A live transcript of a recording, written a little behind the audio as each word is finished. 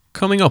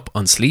coming up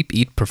on Sleep,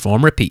 Eat,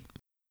 Perform, Repeat.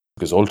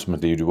 Because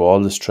ultimately you do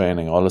all this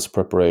training, all this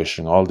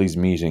preparation, all these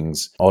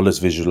meetings, all this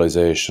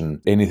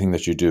visualization, anything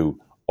that you do,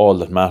 all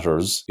that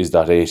matters is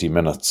that 80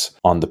 minutes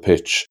on the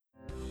pitch.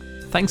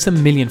 Thanks a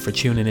million for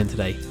tuning in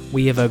today.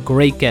 We have a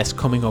great guest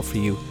coming up for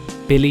you,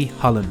 Billy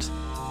Holland.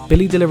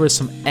 Billy delivers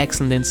some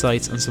excellent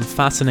insights and some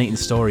fascinating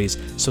stories,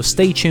 so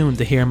stay tuned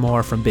to hear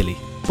more from Billy.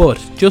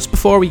 But just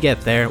before we get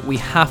there, we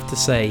have to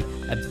say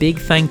a big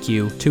thank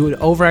you to an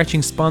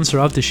overarching sponsor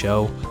of the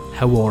show,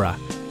 Hawora.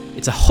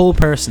 It's a whole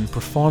person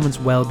performance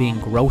wellbeing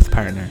growth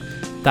partner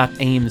that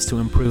aims to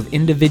improve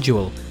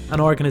individual and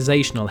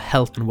organisational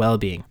health and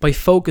well-being by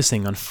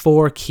focusing on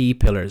 4 key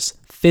pillars: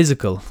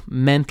 physical,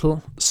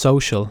 mental,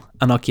 social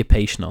and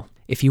occupational.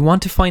 If you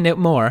want to find out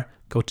more,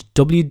 go to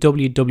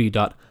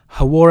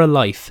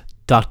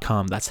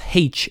www.haworalife.com. That's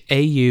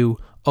HAUORA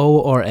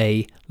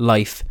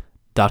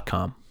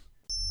life.com.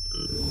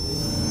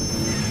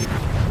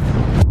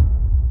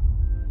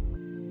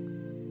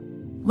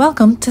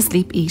 Welcome to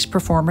Sleep, Eat,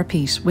 Perform,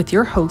 Repeat with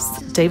your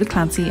hosts David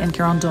Clancy and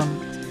Kieran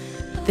Dunn.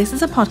 This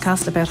is a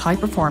podcast about high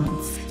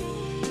performance.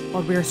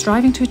 What we are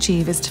striving to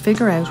achieve is to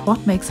figure out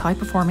what makes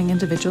high-performing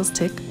individuals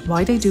tick,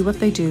 why they do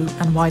what they do,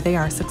 and why they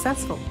are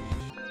successful.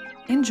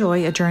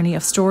 Enjoy a journey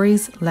of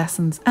stories,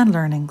 lessons, and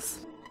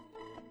learnings.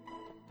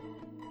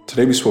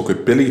 Today we spoke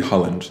with Billy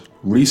Holland,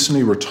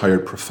 recently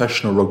retired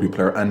professional rugby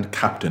player and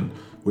captain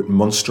with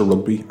Munster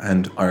Rugby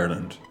and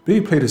Ireland.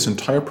 Billy played his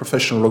entire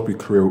professional rugby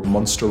career with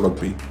Munster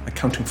Rugby,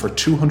 accounting for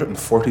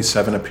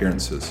 247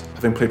 appearances,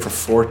 having played for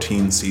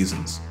 14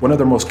 seasons. One of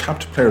their most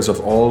capped players of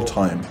all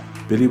time,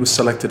 Billy was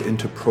selected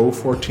into Pro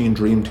 14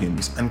 Dream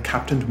Teams and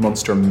captained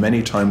Munster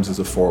many times as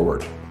a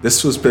forward.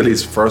 This was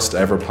Billy's first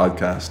ever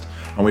podcast,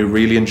 and we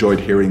really enjoyed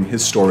hearing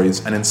his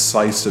stories and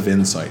incisive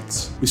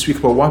insights. We speak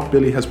about what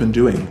Billy has been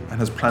doing and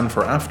has planned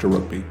for after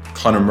rugby,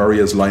 Conor Murray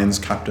as Lions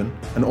captain,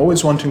 and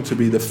always wanting to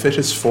be the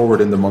fittest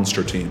forward in the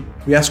Munster team.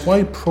 We ask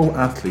why pro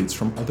athletes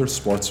from other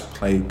sports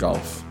play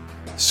golf,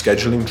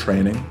 scheduling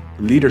training,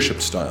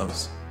 leadership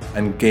styles,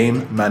 and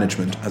game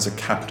management as a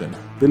captain.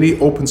 Billy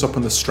opens up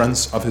on the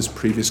strengths of his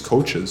previous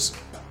coaches,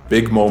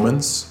 big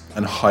moments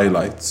and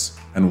highlights,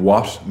 and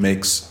what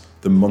makes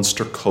the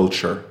Munster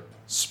culture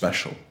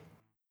special.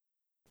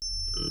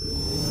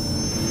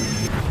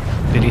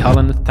 Billy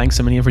Holland, thanks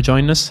a million for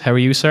joining us. How are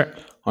you, sir?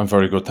 I'm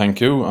very good, thank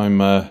you. I'm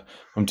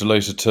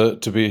delighted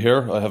to be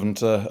here. I've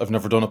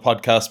never done a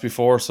podcast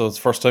before, so it's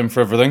first time for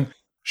everything.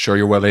 Sure,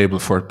 you're well able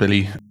for it,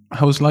 Billy.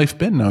 How's life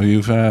been now?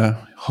 You've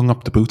hung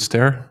up the boots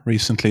there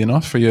recently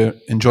enough. Are you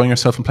enjoying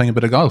yourself and playing a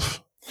bit of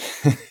golf?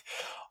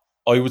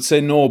 I would say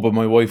no, but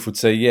my wife would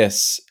say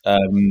yes.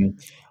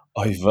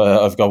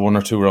 I've got 1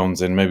 or 2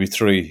 rounds in, maybe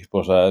 3,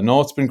 but no,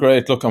 it's been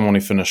great. Look, I'm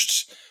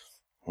finished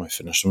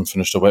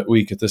a wet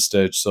week at this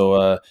stage,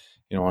 so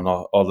and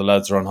all the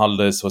lads are on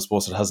holidays, so I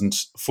suppose it hasn't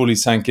fully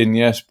sank in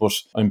yet. But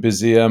I'm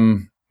busy,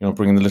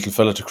 bringing the little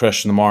fella to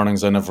creche in the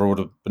mornings. I never would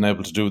have been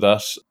able to do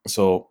that,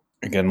 so.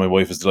 Again, my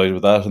wife is delighted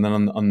with that. And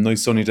then on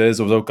nice sunny days,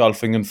 I was out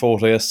golfing in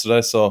Fota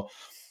yesterday. So,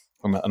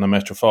 and I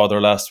met your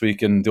father last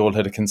week in the old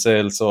head of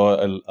Kinsale.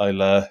 So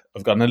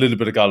I've gotten a little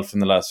bit of golf in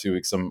the last few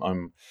weeks.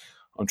 I'm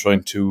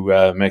trying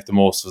to make the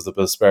most of the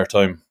bit of spare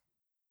time.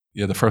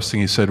 Yeah, the first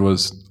thing he said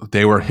was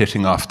they were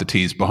hitting off the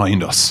tees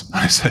behind us.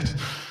 I said,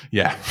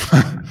 yeah.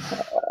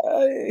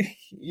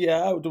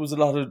 Yeah, there was a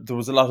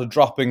lot of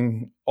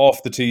dropping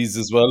off the tees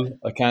as well.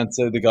 I can't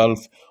say the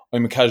golf.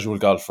 I'm a casual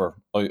golfer.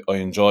 I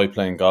enjoy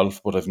playing golf,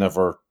 but I'm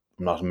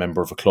not a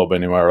member of a club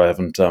anywhere. I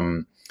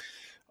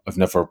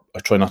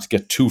try not to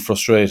get too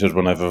frustrated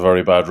when I have a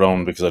very bad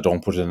round because I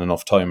don't put in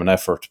enough time and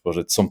effort, but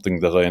it's something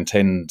that I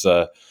intend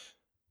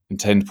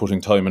putting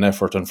time and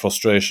effort and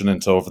frustration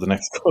into over the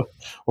next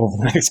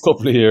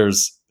couple of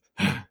years.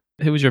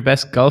 Who was your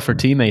best golfer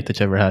teammate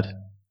that you ever had?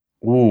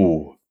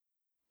 Ooh,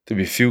 there'd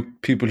be a few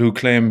people who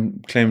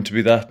claim to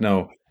be that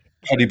now.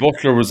 Paddy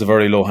Butler was a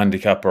very low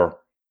handicapper.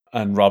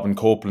 And Robin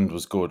Copeland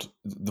was good.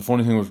 The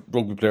funny thing with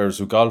rugby players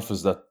who golf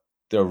is that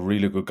they're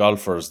really good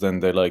golfers. Then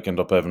they end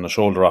up having a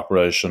shoulder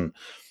operation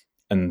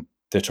and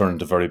they turn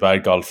into very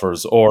bad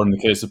golfers. Or in the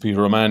case of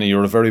Peter O'Mahony,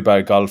 you're a very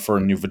bad golfer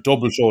and you have a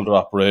double shoulder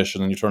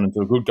operation and you turn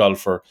into a good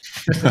golfer.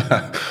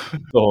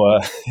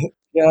 So,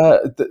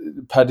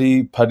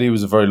 Paddy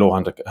was a very low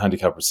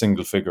handicapper,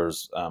 single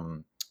figures.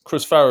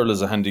 Chris Farrell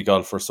is a handy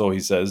golfer, so he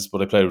says,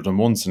 but I played with him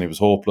once and he was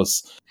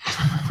hopeless.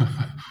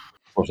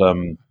 But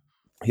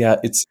yeah,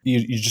 it's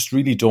you just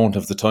really don't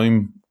have the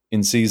time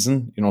in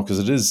season, because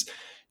it is,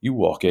 you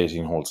walk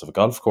 18 holes of a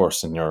golf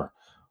course and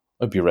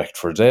I'd be wrecked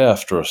for a day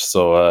after it.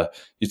 So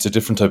it's a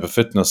different type of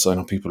fitness. I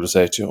know people who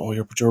say to you, oh,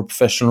 you're a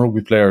professional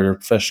rugby player, you're a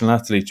professional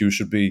athlete, you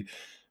should be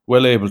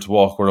well able to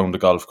walk around the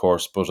golf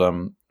course, but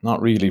not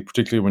really,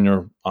 particularly when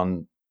you're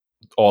on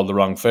all the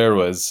wrong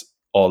fairways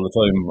all the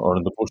time or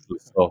in the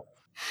bushes. So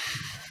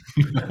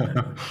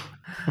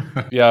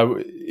yeah,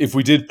 if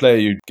we did play,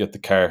 you'd get the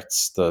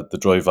carts, the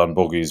drive-on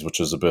buggies,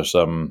 which is a bit, it's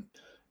a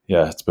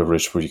bit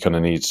rich, but you kind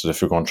of need to, if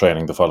you're going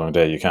training the following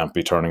day, you can't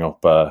be turning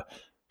up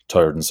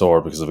tired and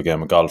sore because of a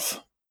game of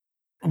golf.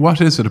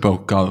 What is it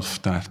about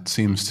golf that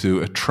seems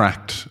to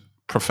attract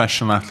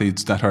professional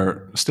athletes that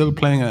are still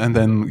playing and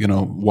then,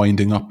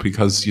 winding up?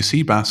 Because you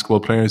see basketball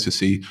players, you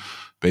see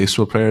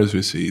baseball players,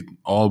 we see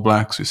All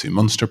Blacks, we see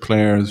Munster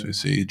players, we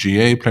see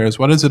GA players.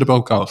 What is it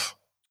about golf?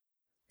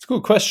 It's a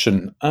good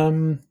question.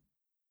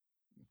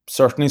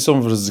 Certainly some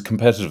of it is a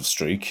competitive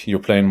streak. You're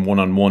playing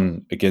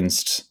one-on-one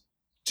against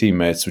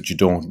teammates, which you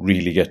don't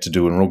really get to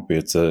do in rugby.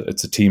 It's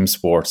a team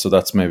sport, so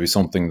that's maybe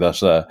something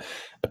that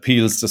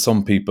appeals to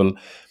some people.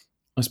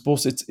 I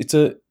suppose it's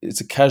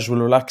a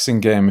casual, relaxing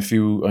game.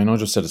 I know I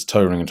just said it's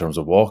tiring in terms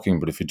of walking,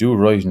 but if you do it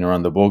right and you're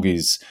on the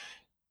buggies,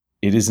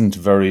 it isn't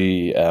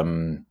very.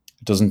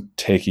 It doesn't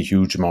take a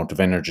huge amount of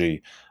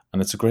energy,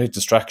 and it's a great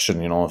distraction.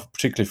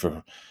 Particularly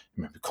for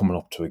maybe coming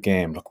up to a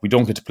game. Look, we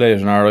don't get to play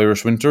it in our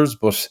Irish winters,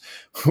 but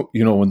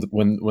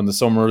when the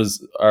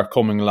summers are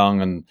coming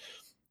along and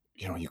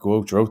you go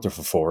out, you're out there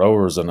for 4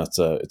 hours, and it's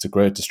a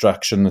great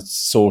distraction. It's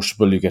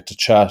sociable. You get to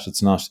chat.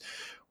 It's not.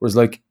 Whereas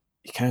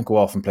you can't go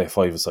off and play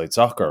five-a-side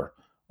soccer,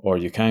 or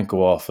you can't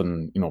go off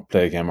and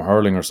play a game of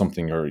hurling or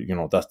something, or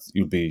that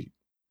you'll be,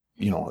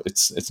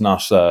 it's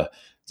not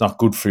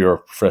good for your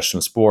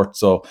professional sport.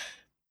 So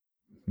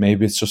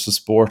maybe it's just a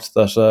sport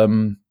that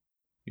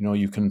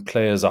you can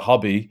play as a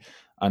hobby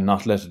and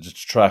not let it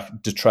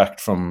detract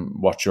from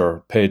what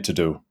you're paid to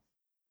do.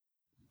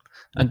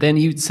 And then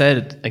you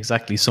said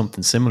exactly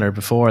something similar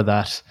before,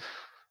 that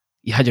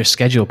you had your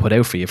schedule put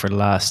out for you for the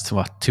last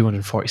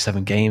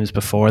 247 games.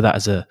 Before that,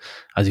 as a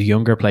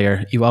younger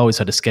player, you always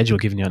had a schedule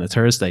given you on a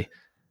Thursday.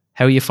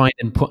 How are you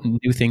finding putting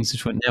new things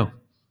into it now?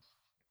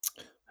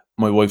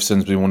 My wife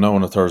sends me one now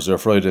on a Thursday or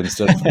Friday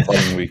instead of the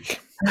following week.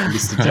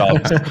 It's the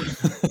job.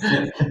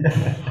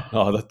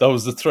 No, that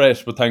was the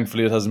threat, but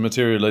thankfully it hasn't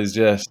materialized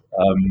yet.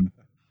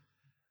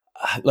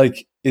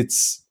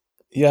 It's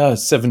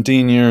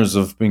 17 years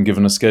of being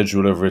given a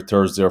schedule every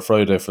Thursday or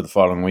Friday for the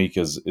following week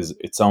is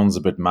it sounds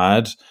a bit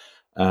mad.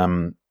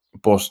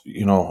 But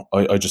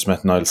I just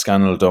met Niall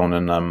Scannell down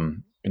in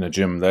a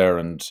gym there,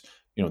 and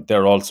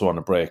they're also on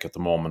a break at the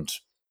moment.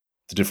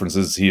 The difference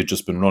is he had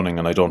just been running,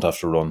 and I don't have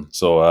to run.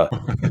 So,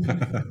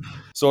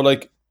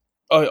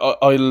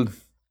 I'll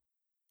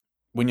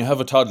when you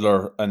have a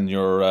toddler and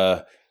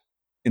you're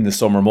in the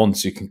summer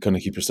months, you can kind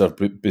of keep yourself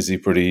busy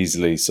pretty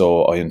easily.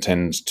 So I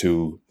intend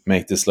to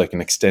make this like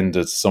an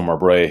extended summer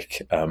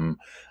break. And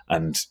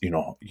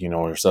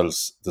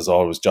yourselves, there's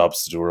always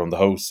jobs to do around the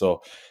house.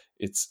 So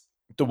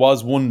there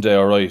was one day,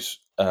 all right.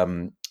 I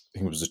think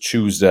it was a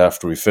Tuesday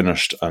after we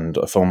finished, and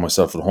I found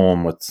myself at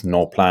home with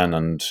no plan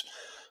and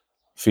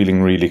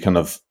feeling really kind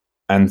of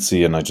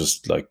antsy, and I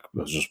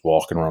was just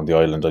walking around the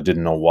island. I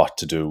didn't know what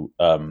to do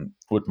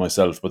with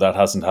myself, but that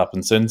hasn't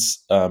happened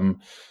since.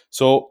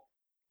 So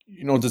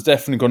there's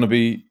definitely going to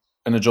be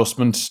an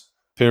adjustment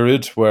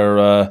period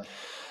where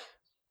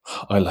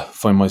I'll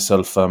find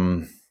myself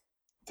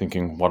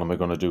thinking, what am I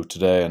going to do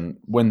today? And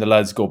when the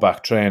lads go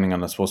back training,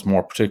 and I suppose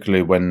more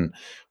particularly when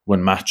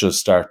matches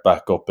start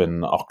back up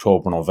in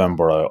October,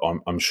 November,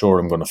 I'm sure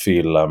I'm going to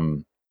feel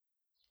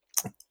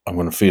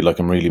like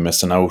I'm really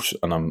missing out,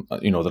 and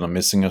that I'm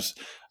missing it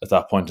at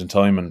that point in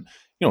time. And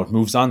it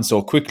moves on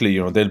so quickly.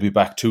 They'll be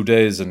back 2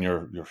 days, and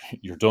you're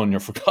done. You're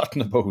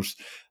forgotten about.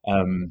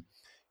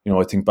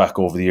 I think back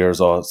over the years,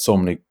 so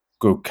many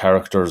good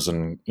characters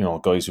and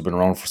guys who've been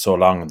around for so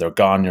long, and they're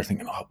gone. You're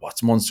thinking,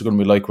 what's Munster going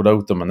to be like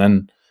without them? And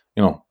then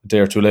a day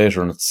or two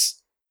later, and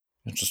it's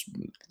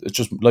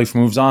just life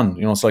moves on.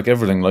 It's like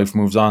everything, life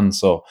moves on.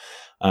 So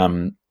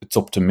it's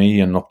up to me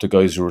and up to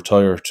guys who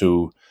retire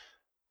to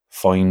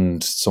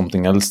find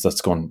something else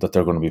that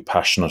they're going to be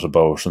passionate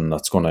about and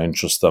that's going to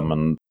interest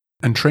them.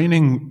 And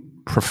training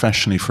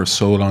professionally for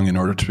so long in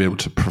order to be able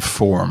to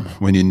perform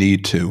when you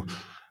need to,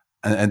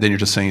 and then you're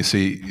just saying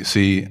you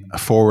see a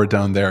forward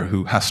down there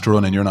who has to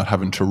run and you're not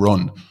having to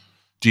run.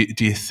 Do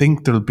you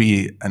think there'll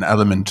be an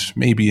element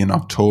maybe in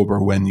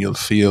October when you'll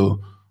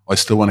feel, I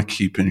still want to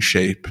keep in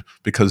shape?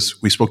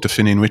 Because we spoke to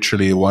Finian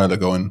Wycherley a while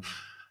ago, and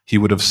he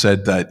would have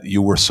said that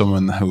you were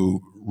someone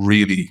who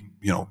really,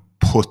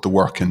 put the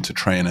work into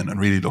training and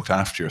really looked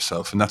after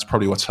yourself. And that's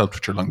probably what's helped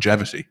with your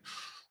longevity.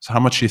 So how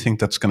much do you think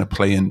that's going to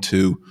play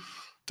into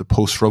the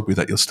post-rugby,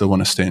 that you'll still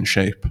want to stay in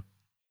shape?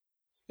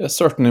 Yeah,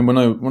 certainly. When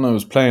I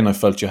was playing, I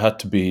felt you had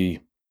to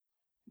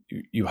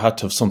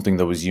have something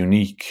that was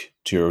unique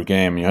to your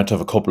game. You had to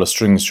have a couple of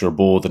strings to your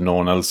bow that no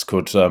one else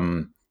could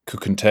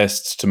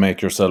contest to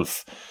make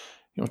yourself,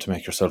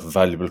 a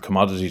valuable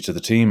commodity to the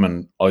team.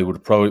 And I would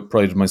have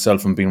prided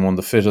myself on being one of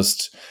the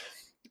fittest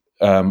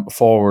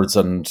forwards,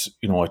 and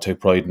I take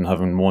pride in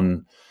having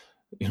won,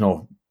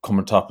 come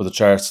on top of the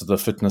charts of the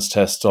fitness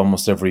test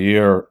almost every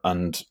year.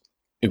 And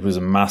it was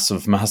a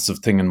massive, massive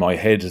thing in my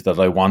head that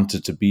I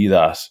wanted to be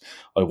that.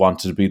 I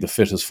wanted to be the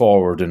fittest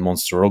forward in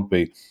Munster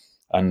rugby,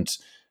 and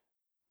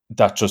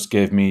that just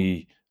gave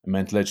me a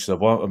mental edge.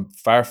 So I'm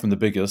far from the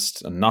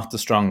biggest and not the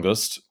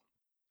strongest.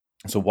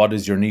 So what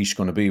is your niche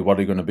going to be? What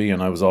are you going to be?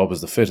 And I was always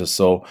the fittest.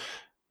 So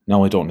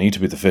now I don't need to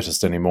be the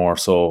fittest anymore.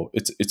 So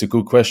it's a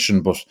good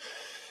question, but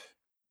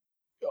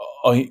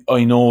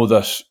I know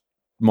that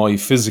my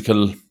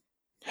physical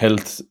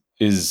health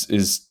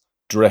is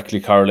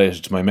directly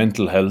correlated to my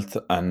mental health,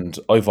 and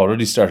I've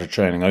already started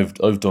training. I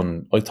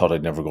thought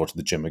I'd never go to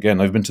the gym again.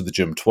 I've been to the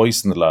gym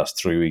twice in the last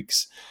 3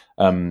 weeks,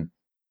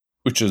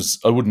 which is,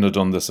 I wouldn't have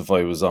done this if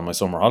I was on my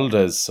summer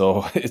holidays.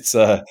 So it's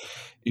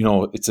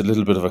it's a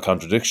little bit of a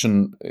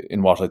contradiction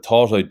in what I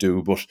thought I'd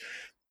do, but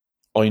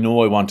I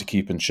know I want to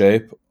keep in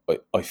shape.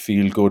 I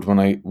feel good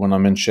when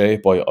I'm in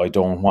shape. I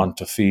don't want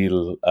to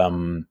feel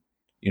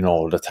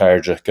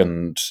lethargic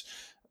and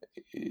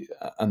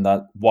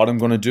that. What I'm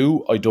going to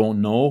do, I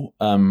don't know.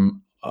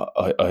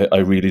 I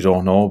really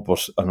don't know,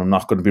 and I'm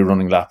not going to be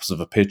running laps of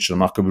a pitch. I'm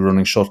not going to be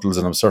running shuttles,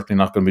 and I'm certainly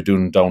not going to be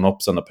doing down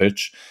ups on a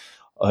pitch.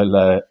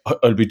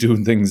 I'll be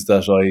doing things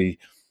that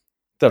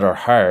are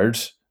hard,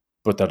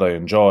 but that I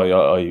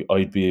enjoy.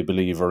 I'd be a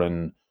believer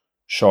in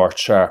short,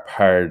 sharp,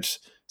 hard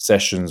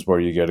sessions where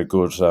you get a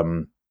good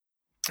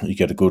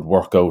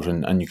workout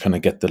and you kind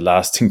of get the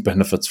lasting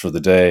benefits for the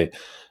day.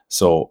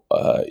 So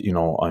I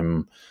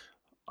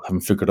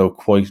haven't figured out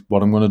quite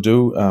what I'm going to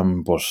do,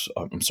 but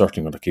I'm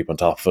certainly going to keep on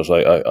top of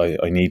it.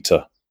 I need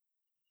to.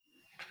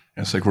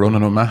 It's like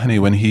Ronan O'Mahony,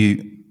 when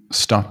he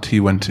stopped, he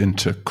went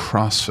into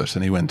CrossFit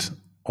and he went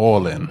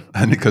all in,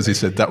 and because he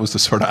said that was the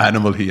sort of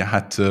animal he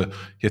had to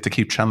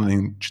keep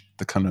channeling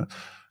the kind of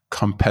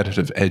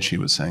competitive edge he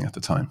was saying at the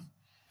time.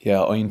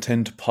 Yeah, I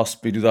intend to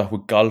possibly do that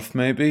with golf,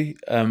 maybe,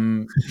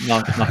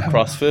 not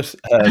CrossFit.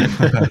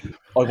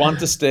 I want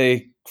to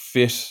stay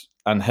fit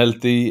and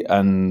healthy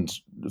and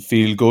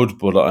feel good,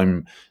 but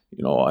I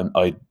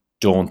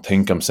don't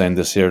think I'm saying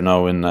this here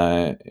now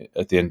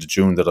at the end of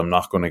June that I'm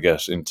not going to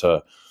get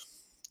into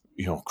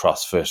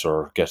CrossFit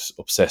or get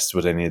obsessed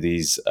with any of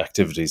these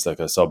activities.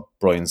 Like I saw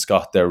Brian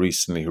Scott there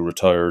recently, who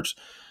retired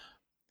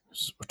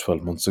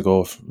 12 months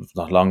ago, if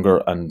not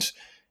longer, and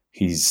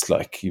he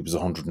was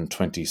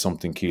 120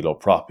 something kilo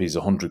prop. He's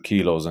 100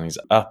 kilos and he's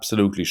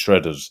absolutely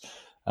shredded,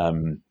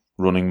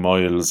 running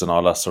miles and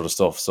all that sort of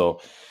stuff. So,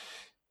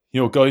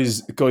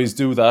 guys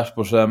do that,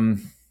 but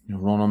Ronan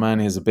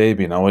O'Mahony is a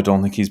baby now. I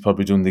don't think he's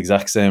probably doing the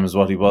exact same as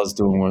what he was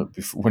doing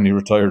when he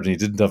retired and he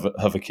didn't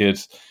have a kid.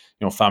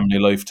 Family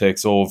life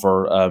takes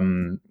over,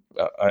 and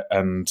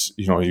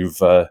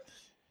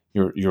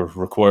you're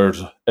required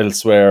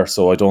elsewhere.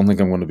 So I don't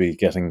think I'm going to be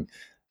getting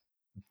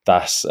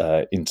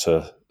that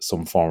into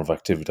some form of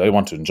activity. I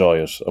want to enjoy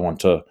it. I want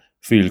to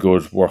feel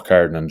good, work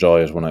hard, and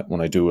enjoy it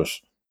when I do it.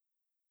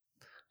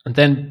 And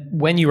then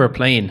when you were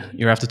playing,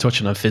 you're after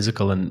touching on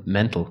physical and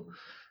mental.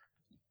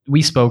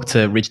 We spoke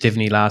to Rich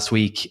Divney last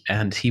week,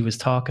 and he was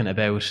talking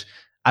about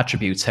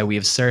attributes, how we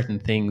have certain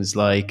things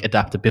like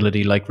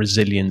adaptability, like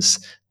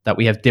resilience, that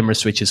we have dimmer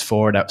switches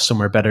for, that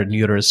some are better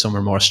than others, some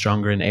are more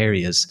stronger in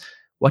areas.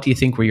 What do you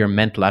think were your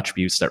mental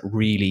attributes that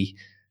really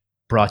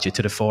brought you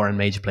to the fore and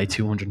made you play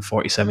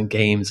 247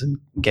 games and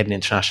get an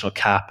international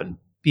cap and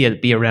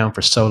be around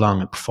for so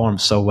long and perform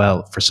so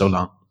well for so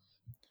long?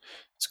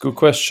 It's a good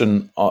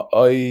question.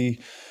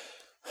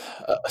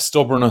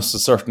 Stubbornness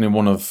is certainly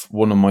one of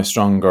my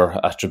stronger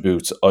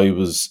attributes. I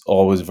was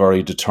always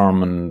very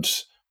determined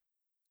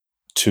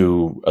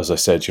to, as I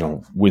said,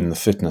 win the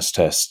fitness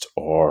test,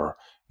 or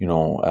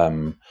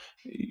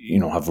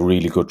have a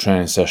really good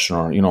training session,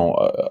 or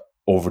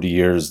over the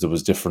years there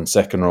was different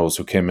second rows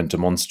who came into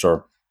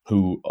Munster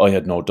who I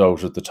had no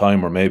doubt at the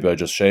time, or maybe I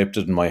just shaped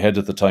it in my head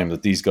at the time,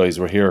 that these guys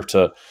were here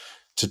to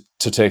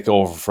take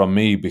over from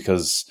me,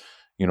 because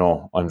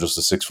I'm just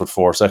a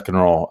 6'4" second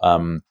row,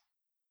 and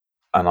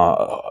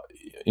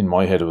in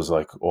my head it was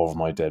like over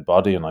my dead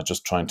body, and I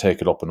just try and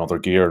take it up another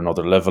gear,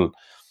 another level.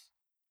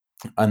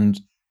 And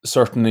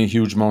certainly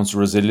huge amounts of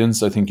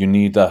resilience. I think you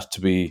need that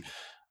to be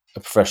a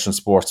professional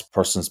sports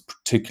person,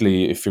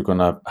 particularly if you're going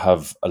to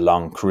have a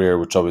long career,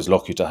 which I was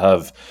lucky to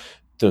have.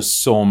 There's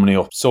so many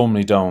ups, so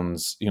many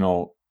downs.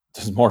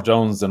 There's more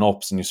downs than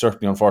ups, and you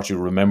certainly,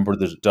 unfortunately, remember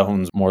the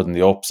downs more than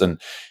the ups. And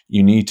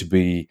you need to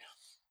be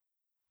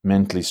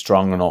mentally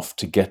strong enough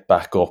to get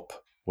back up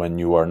when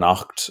you are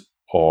knocked,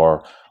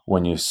 or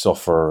when you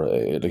suffer.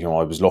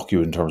 I was lucky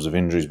in terms of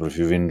injuries, but if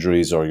you have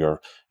injuries, or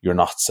you're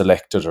not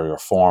selected, or your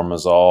form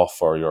is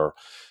off, or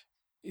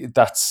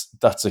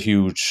that's a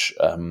huge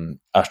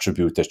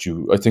attribute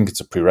that I think it's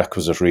a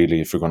prerequisite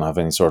really if you're going to have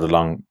any sort of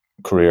long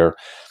career.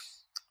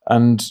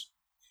 And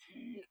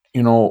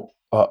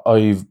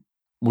I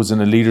was in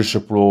a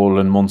leadership role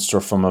in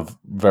Munster from a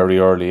very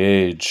early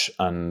age,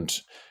 and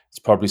it's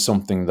probably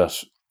something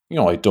that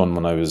I'd done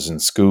when I was in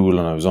school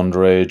and I was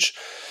underage,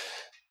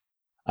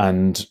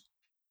 and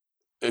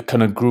it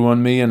kind of grew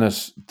on me, and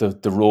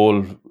the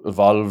role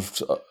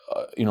evolved.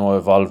 I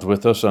evolved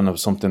with it, and it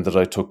was something that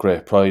I took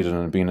great pride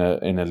in being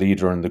a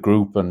leader in the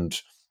group,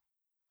 and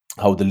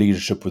how the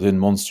leadership within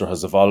Munster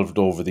has evolved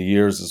over the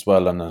years as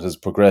well, and it has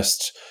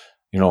progressed.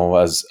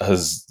 As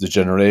the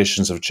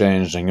generations have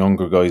changed and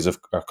younger guys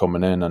are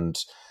coming in, and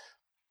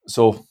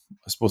so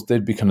I suppose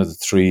they'd be kind of the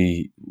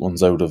three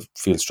ones I would have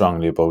feel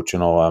strongly about.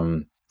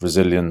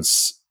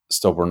 Resilience,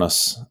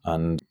 stubbornness,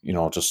 and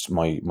just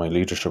my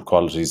leadership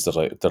qualities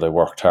that I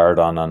worked hard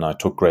on and I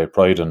took great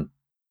pride in.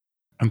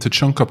 And to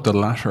chunk up the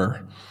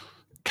latter,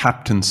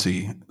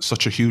 captaincy,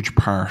 such a huge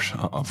part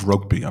of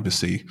rugby.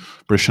 Obviously,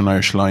 British and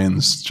Irish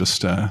Lions,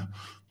 just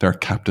their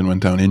captain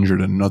went down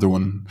injured, and another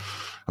one,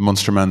 a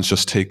Munster man's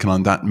just taken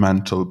on that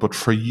mantle. But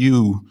for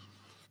you,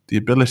 the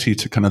ability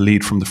to kind of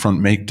lead from the front,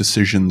 make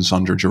decisions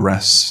under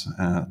duress,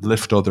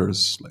 lift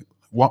others, like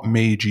what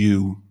made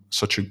you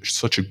such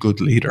a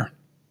good leader?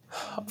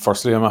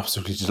 Firstly, I'm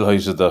absolutely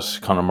delighted that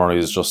Conor Murray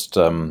has just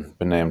been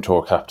named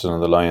tour captain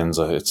of the Lions.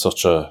 It's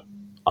such an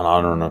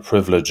honour and a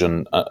privilege,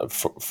 and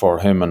for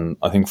him, and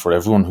I think for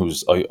everyone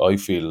who's I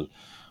feel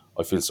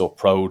so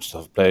proud to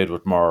have played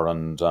with Murr,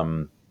 and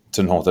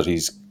to know that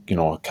he's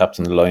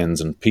captain of the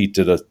Lions, and Pete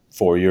did it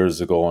 4 years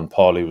ago, and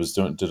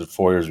Paulie did it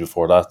 4 years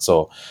before that.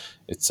 So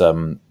it's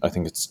I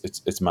think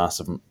it's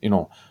massive.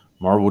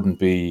 Murr wouldn't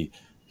be.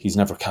 He's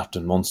never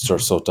captained Munster,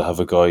 so to have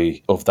a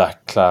guy of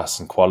that class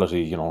and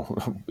quality,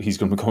 he's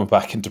going to be coming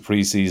back into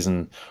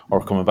pre-season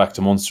or coming back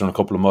to Munster in a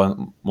couple of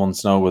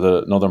months now with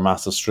another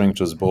massive string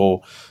to his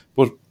bow.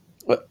 But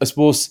I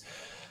suppose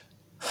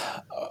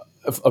I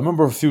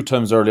remember a few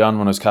times early on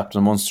when I was captain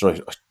of Munster,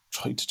 I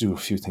tried to do a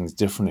few things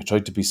differently. I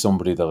tried to be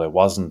somebody that I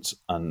wasn't,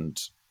 and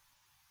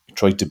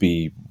tried to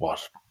be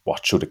what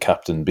should a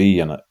captain be,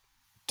 and it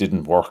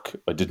didn't work.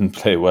 I didn't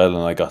play well,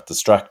 and I got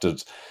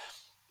distracted.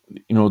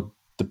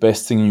 The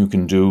best thing you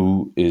can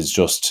do is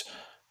just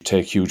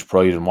take huge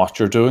pride in what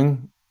you're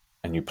doing,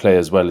 and you play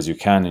as well as you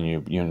can, and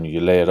you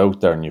lay it out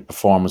there, and you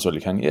perform as well as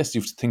you can. Yes,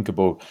 you have to think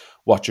about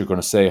what you're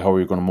going to say, how are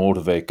you going to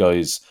motivate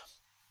guys,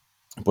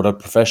 but at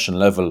professional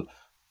level,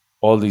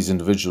 all these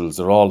individuals,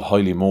 they're all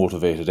highly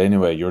motivated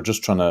anyway. You're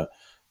just trying to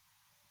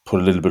put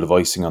a little bit of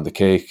icing on the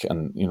cake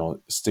and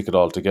stick it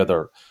all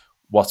together.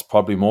 What's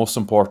probably most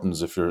important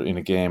is if you're in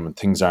a game and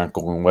things aren't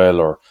going well,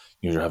 or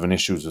you're having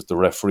issues with the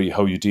referee,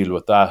 how you deal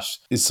with that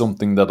is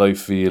something that I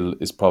feel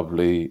is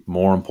probably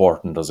more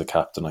important as a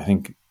captain. I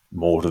think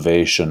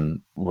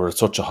motivation, we're at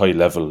such a high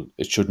level,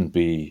 it shouldn't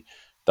be,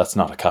 that's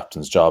not a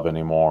captain's job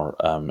anymore,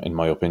 in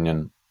my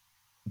opinion.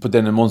 But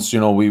then in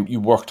Munster, we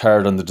worked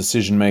hard on the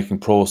decision-making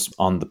process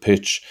on the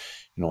pitch.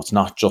 It's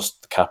not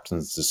just the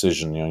captain's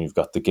decision. You've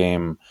got the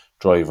game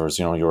drivers,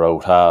 your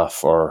out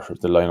half or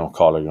the line-out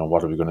caller,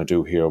 what are we going to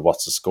do here?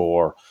 What's the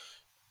score?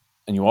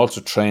 And you also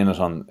train it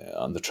on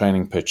the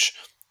training pitch.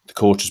 The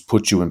coaches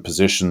put you in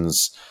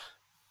positions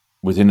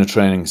within a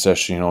training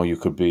session. You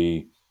could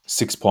be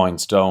 6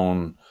 points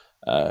down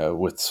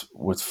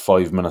with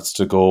 5 minutes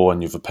to go,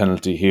 and you've a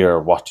penalty here.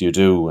 What do you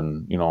do?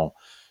 And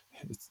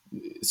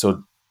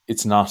so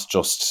it's not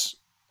just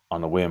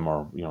on a whim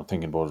or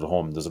thinking about it at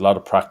home. There's a lot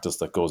of practice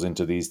that goes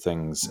into these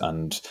things,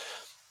 and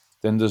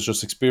then there's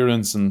just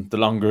experience, and the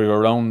longer you're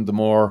around, the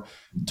more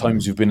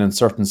times you've been in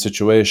certain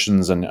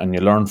situations, and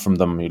you learn from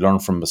them, you learn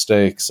from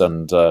mistakes,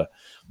 and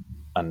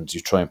you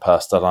try and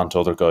pass that on to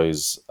other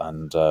guys,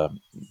 and to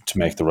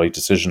make the right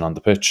decision on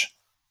the pitch.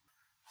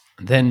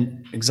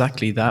 Then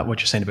exactly that,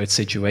 what you're saying about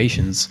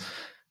situations,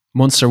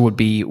 Munster would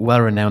be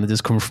well renowned,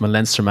 this coming from a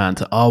Leinster man,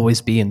 to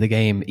always be in the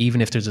game, even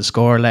if there's a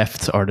score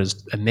left or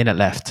there's a minute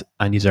left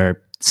and you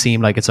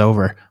seem like it's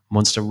over.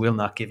 Munster will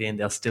not give in,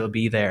 they'll still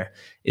be there.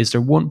 Is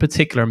there one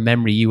particular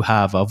memory you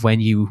have of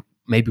when you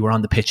maybe were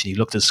on the pitch and you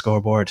looked at the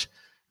scoreboard,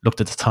 looked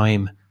at the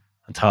time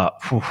and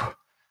thought,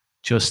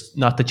 just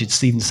not that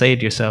you'd even say it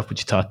to yourself, but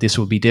you thought this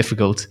would be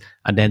difficult,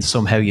 and then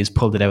somehow you just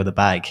pulled it out of the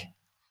bag?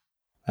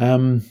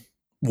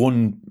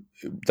 One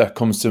that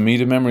comes to me,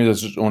 the memory,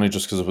 that's only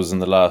just because it was in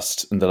the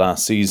last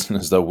season,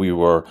 is that we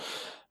were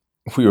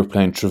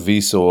playing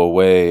Treviso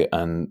away,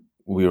 and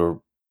we were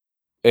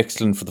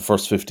excellent for the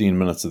first 15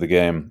 minutes of the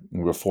game.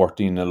 We were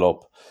 14-0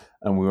 up,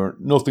 and we were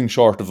nothing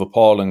short of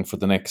appalling for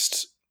the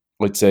next,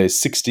 I'd say,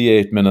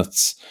 68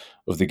 minutes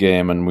of the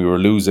game, and we were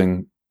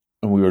losing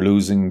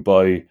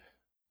by,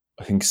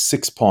 I think,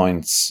 6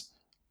 points,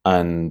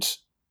 and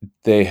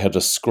they had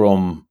a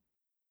scrum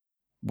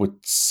with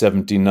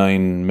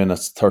 79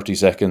 minutes 30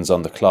 seconds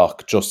on the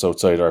clock just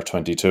outside our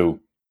 22,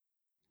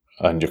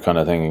 and you're kind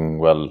of thinking,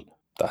 well,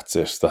 that's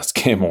it, that's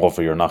game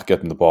over, you're not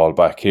getting the ball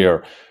back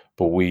here.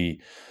 But we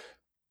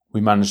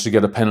managed to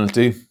get a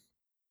penalty,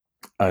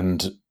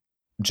 and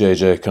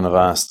JJ kind of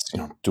asked,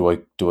 do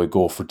I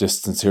go for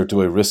distance here?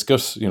 Do I risk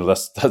it?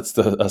 That's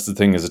the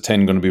thing. Is a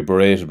 10 going to be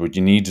berated? But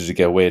you needed to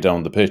get way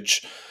down the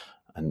pitch,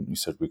 and we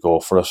said we go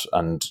for it.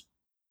 And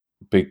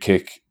big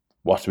kick.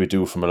 What do we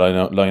do from a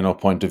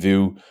line-out point of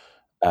view?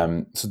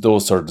 So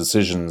those sort of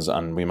decisions,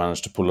 and we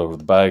managed to pull out of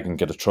the bag and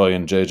get a try,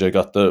 and JJ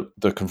got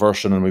the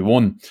conversion, and we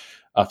won.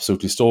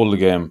 Absolutely stole the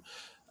game.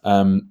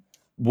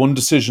 One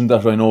decision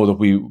that I know that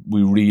we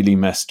really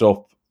messed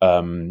up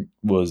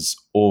was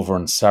over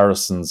in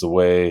Saracens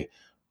away,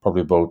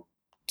 probably about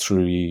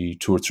 2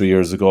 or 3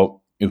 years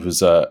ago. It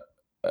was a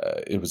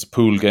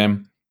pool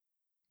game,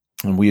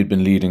 and we had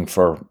been leading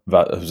for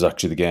that. It was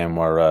actually the game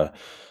where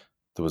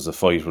there was a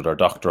fight with our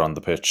doctor on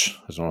the pitch.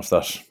 I don't know if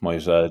that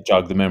might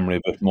jog the memory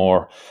a bit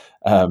more.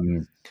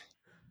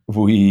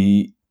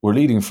 We were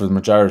leading for the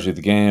majority of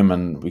the game,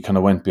 and we kind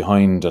of went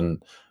behind,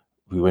 and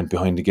we went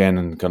behind again,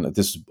 and kind of,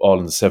 this was all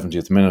in the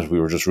 70th minute.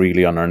 We were just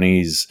really on our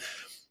knees.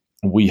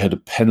 We had a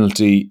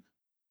penalty.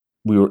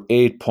 We were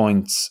 8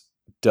 points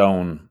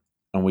down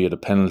and we had a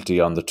penalty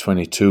on the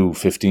 22,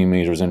 15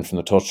 metres in from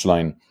the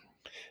touchline,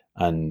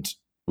 and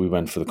we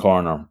went for the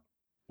corner.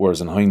 Whereas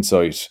in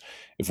hindsight,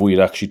 if we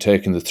had actually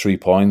taken the 3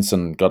 points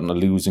and gotten a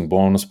losing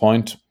bonus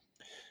point,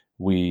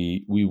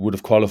 we would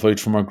have qualified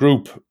from our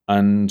group.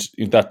 And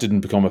that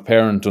didn't become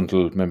apparent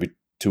until maybe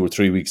 2 or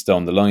 3 weeks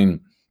down the line.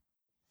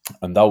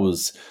 And that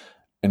was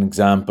an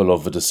example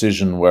of a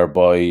decision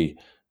whereby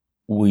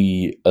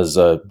we, as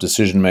a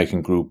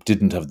decision-making group,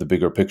 didn't have the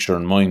bigger picture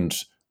in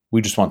mind.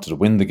 We just wanted to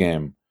win the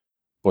game.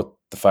 But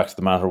the fact of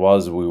the matter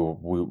was, there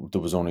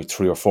was only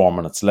 3 or 4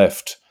 minutes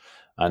left.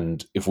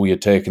 And if we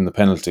had taken the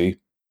penalty,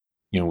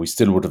 we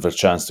still would have a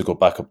chance to go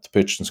back up the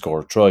pitch and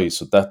score a try.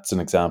 So that's an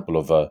example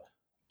of a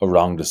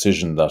wrong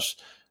decision that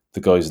the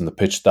guys in the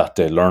pitch that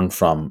day learned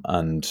from.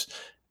 And,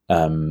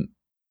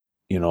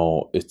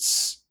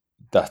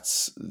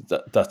 that's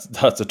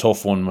a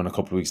tough one when a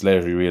couple of weeks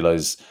later you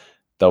realise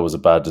that was a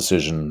bad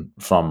decision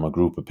from a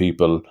group of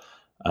people,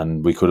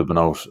 and we could have been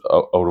out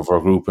of our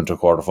group into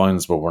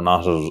quarterfinals, but we're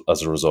not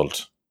as a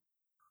result.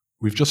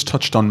 We've just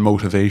touched on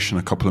motivation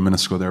a couple of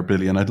minutes ago there,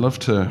 Billy, and I'd love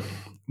to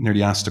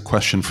nearly ask the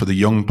question for the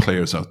young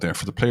players out there,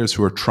 for the players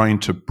who are trying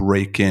to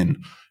break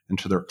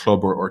into their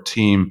club or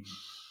team.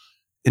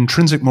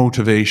 Intrinsic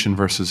motivation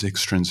versus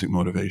extrinsic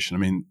motivation. I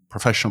mean,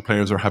 professional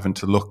players are having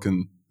to look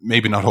and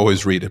maybe not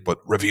always read it, but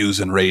reviews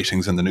and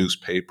ratings in the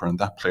newspaper, and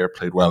that player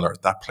played well or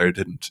that player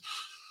didn't.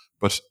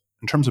 But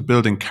in terms of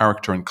building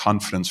character and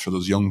confidence for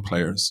those young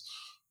players,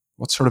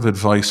 what sort of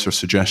advice or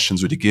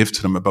suggestions would you give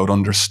to them about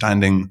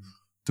understanding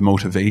the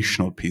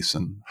motivational piece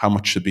and how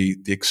much should be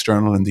the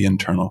external and the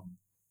internal?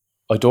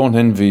 I don't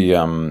envy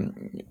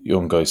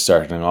young guys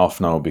starting off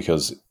now,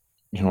 because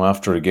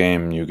after a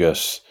game you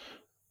get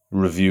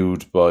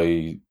reviewed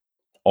by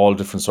all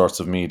different sorts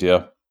of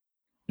media.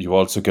 You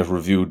also get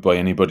reviewed by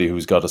anybody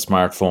who's got a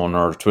smartphone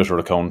or a Twitter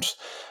account.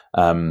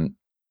 And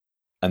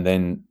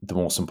then the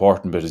most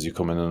important bit is you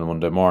come in on a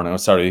Monday morning.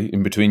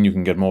 In between you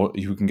can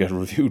get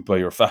reviewed by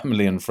your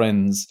family and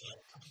friends.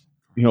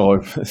 I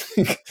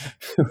think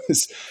it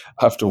was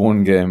after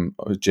one game,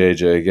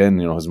 JJ again,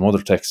 his mother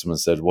texted him and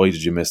said, "Why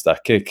did you miss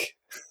that kick?"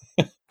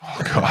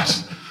 Oh God,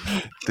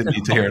 didn't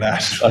need to hear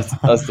that.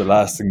 That's the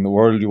last thing in the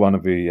world you want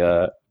to be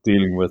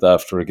dealing with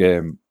after a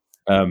game.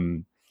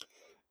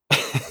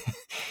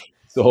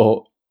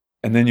 So,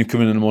 and then you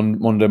come in on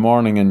Monday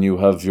morning and you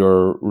have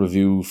your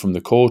review from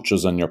the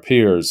coaches and your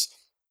peers,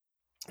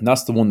 and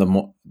that's the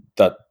one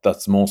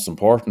that's most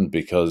important,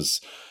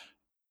 because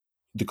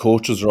the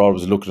coaches are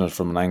always looking at it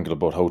from an angle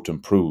about how to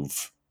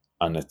improve,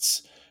 and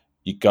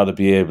you got to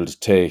be able to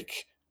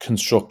take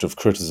constructive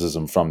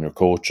criticism from your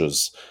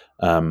coaches.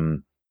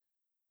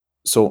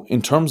 So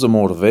in terms of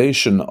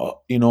motivation,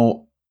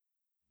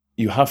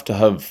 you have to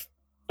have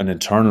an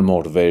internal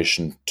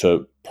motivation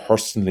to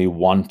personally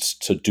want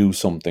to do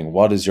something.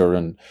 What is your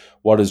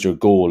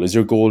goal? Is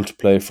your goal to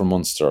play for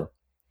Munster?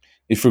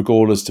 If your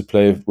goal is to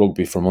play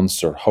rugby for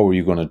Munster, how are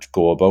you going to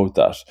go about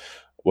that?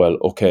 Well,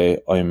 okay,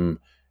 I'm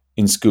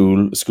in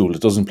school that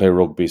doesn't play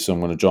rugby, so I'm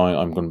going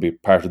to be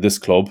part of this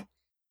club.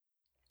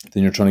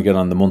 Then you're trying to get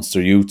on the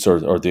Munster Youths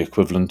or the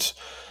equivalent.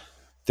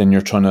 Then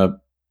you're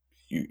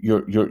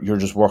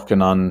just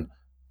working on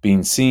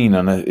being seen,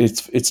 and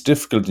it's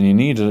difficult, and you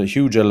need a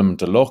huge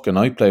element of luck. And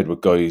I played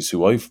with guys who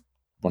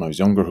when I was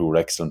younger, who were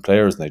excellent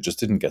players, and they just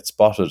didn't get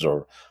spotted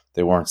or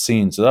they weren't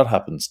seen. So that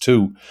happens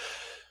too.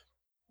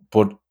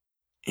 But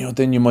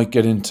then you might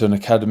get into an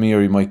academy,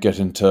 or you might get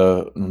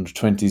into an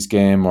under-20s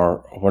game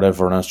or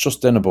whatever, and it's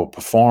just then about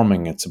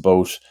performing. It's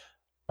about,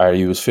 are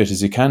you as fit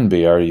as you can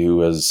be? Are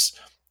your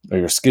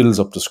skills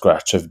up to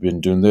scratch? Have you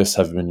been doing this?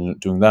 Have you been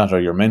doing that?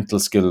 Are your mental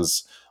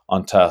skills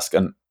on task?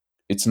 And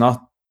it's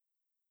not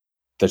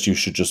that you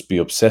should just be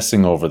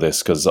obsessing over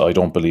this, because I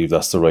don't believe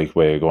that's the right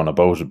way of going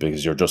about it,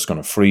 because you're just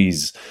going to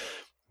freeze.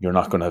 You're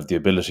not going to have the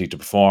ability to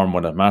perform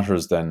when it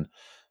matters then.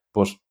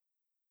 But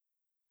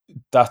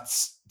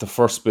that's the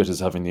first bit,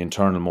 is having the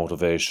internal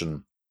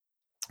motivation.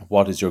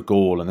 What is your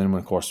goal? And then,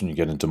 of course, when you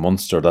get into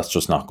Munster, that's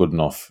just not good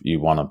enough.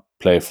 You want to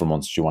play for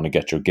Munster. You want to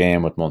get your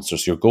game with Munster.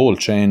 So your goal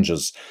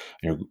changes.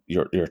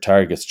 Your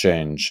targets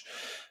change.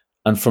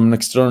 And from an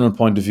external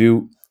point of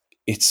view,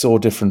 it's so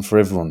different for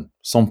everyone.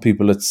 Some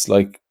people, it's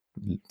like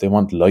they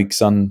want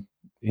likes on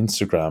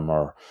Instagram,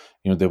 or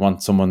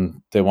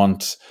they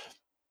want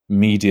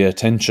media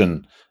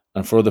attention.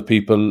 And for other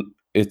people,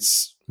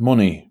 it's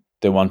money.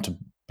 They want to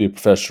be a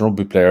professional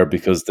rugby player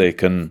because they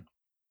can,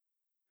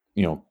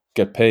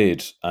 get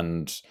paid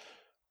and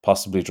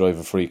possibly drive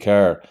a free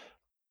car.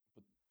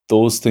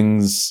 Those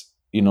things,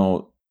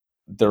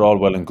 they're all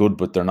well and good,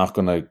 but they're not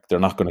gonna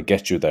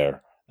get you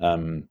there.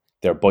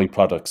 They're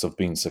byproducts of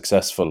being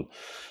successful.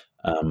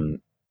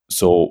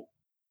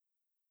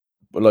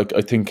 But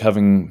I think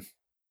having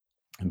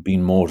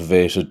been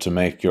motivated to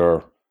make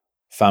your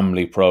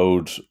family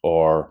proud,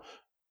 or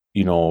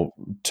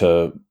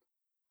to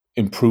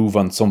improve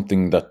on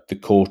something that the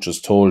coach has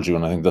told you,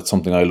 and I think that's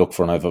something I look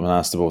for. And I've been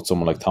asked about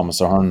someone like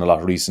Thomas Ahern a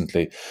lot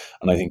recently,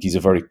 and I think he's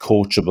a very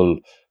coachable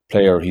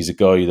player. He's a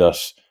guy that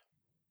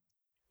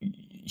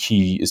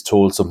he is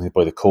told something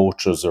by the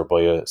coaches or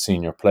by a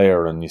senior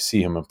player, and you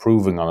see him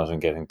improving on it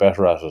and getting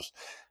better at it.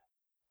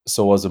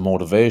 So as a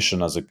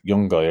motivation, as a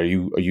young guy, are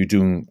you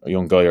doing, a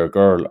young guy or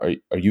girl,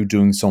 are you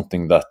doing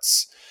something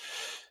that's,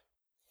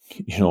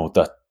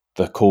 that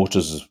the coach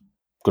is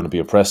going to be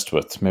impressed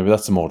with? Maybe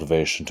that's a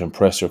motivation, to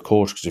impress your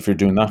coach, because if you're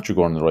doing that, you're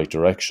going in the right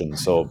direction.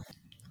 So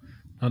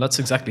No, that's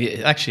exactly,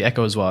 it actually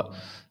echoes what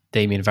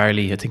Damien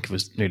Varley, I think it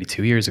was nearly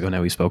 2 years ago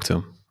now, we spoke to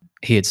him.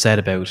 He had said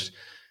about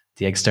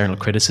the external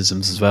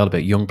criticisms as well,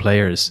 about young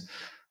players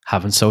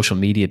having social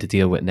media to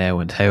deal with now,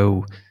 and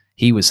how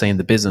he was saying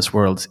the business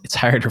world, it's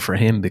harder for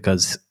him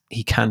because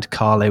he can't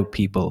call out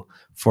people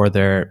for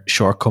their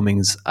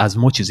shortcomings as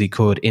much as he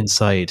could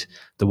inside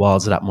the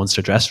walls of that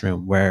Munster dressing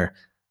room, where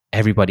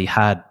everybody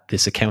had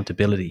this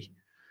accountability.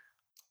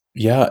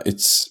 yeah,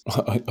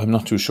 I'm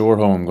not too sure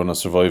how I'm going to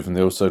survive in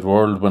the outside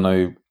world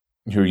when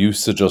you're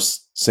used to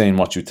just saying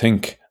what you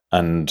think,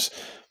 and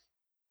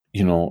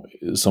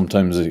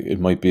sometimes it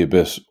might be a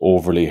bit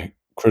overly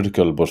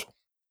critical, but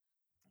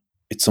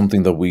it's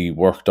something that we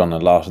worked on a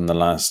lot in the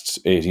last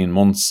 18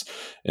 months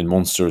in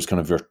Munster, is kind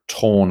of your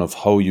tone of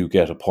how you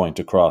get a point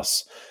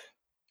across.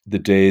 The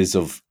days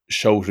of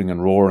shouting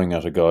and roaring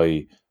at a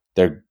guy,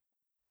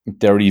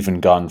 they're even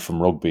gone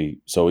from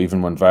rugby. So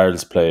even when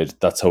Varls played,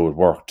 that's how it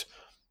worked.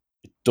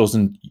 It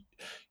doesn't.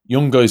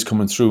 Young guys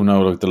coming through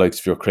now, like the likes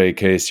of your Craig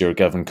Casey or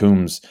Gavin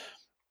Coombs,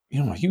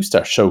 you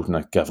start shouting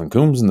at Gavin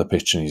Coombs in the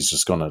pitch and he's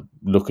just going to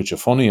look at you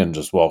funny and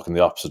just walk in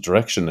the opposite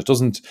direction. It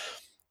doesn't.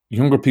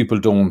 Younger people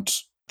don't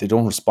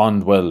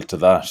respond well to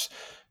that.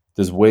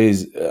 There's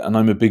ways, and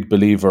I'm a big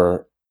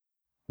believer,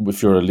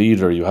 if you're a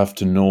leader, you have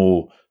to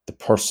know the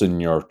person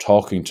you're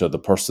talking to, the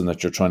person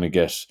that you're trying to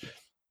get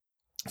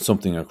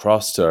something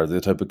across to, the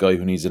type of guy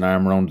who needs an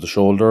arm around the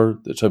shoulder,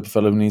 the type of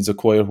fellow who needs a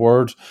quiet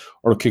word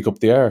or a kick up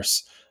the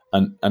arse.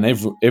 And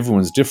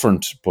everyone's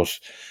different, but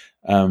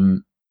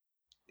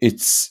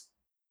it's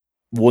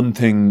one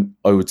thing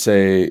I would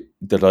say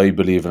that I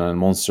believe in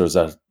Munster, is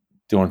that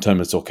the only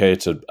time it's okay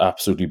to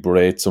absolutely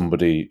berate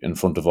somebody in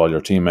front of all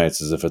your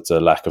teammates is if it's a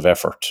lack of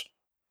effort.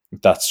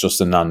 That's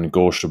just a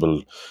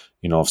non-negotiable.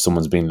 If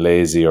someone's being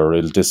lazy or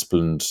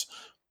ill-disciplined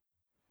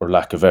or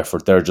lack of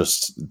effort, they're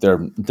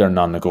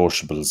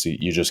non-negotiables.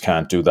 You just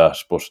can't do that.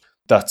 But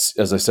that's,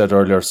 as I said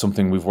earlier,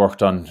 something we've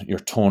worked on, your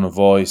tone of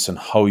voice and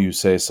how you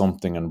say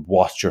something and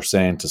what you're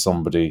saying to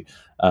somebody,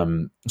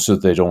 so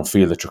that they don't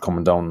feel that you're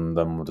coming down on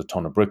them with a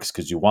ton of bricks,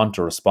 because you want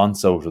a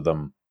response out of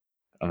them.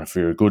 And if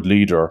you're a good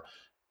leader,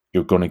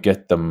 you're going to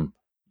get them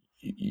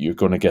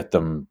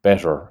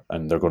better,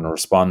 and they're going to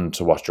respond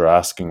to what you're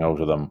asking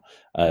out of them.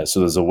 So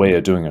there's a way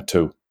of doing it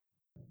too.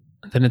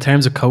 Then in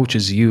terms of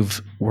coaches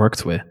you've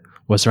worked with,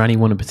 was there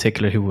anyone in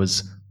particular who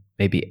was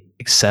maybe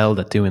excelled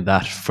at doing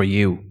that for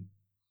you?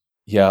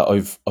 Yeah,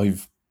 I've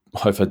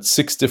had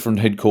 6 different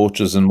head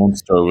coaches in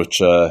Munster,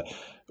 which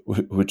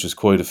is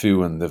quite a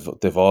few, and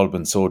they've all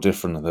been so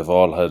different, and they've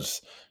all had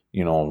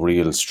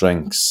real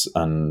strengths,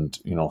 and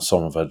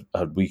some have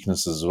had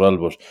weaknesses as well.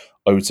 But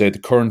I would say the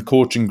current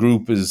coaching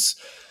group is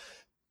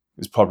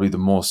probably the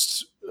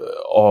most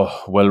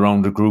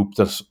well-rounded group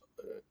that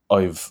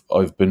I've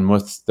been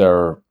with.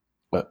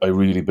 I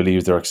really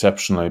believe they're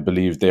exceptional. I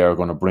believe they are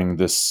going to bring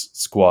this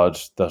squad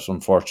that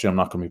unfortunately I'm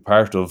not going to be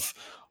part of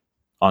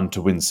on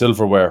to win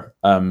silverware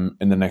in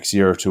the next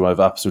year or two. I've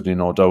absolutely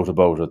no doubt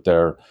about it.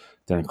 They're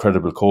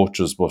incredible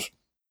coaches, but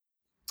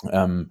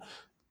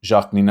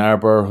Jacques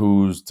Nienaber,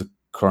 who's the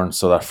current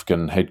South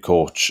African head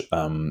coach,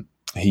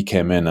 he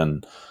came in,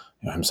 and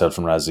himself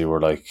and Razzie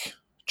were like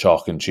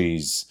chalk and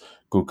cheese,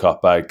 good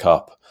cop, bad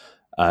cop,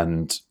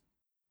 and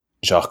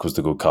Jacques was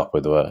the good cop, by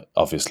the way,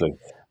 obviously.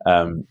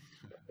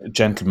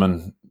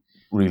 Gentleman,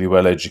 really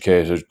well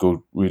educated,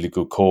 really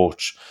good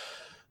coach.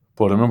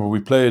 But I remember we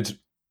played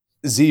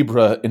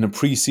Zebra in a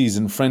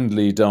pre-season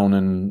friendly down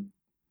in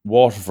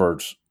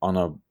Waterford on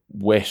a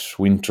wet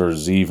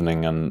winter's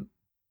evening, and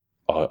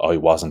I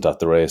wasn't at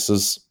the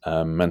races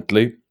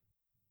mentally.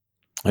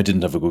 I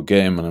didn't have a good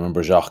game, and I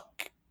remember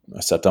Jacques, I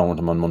sat down with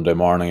him on Monday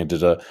morning. I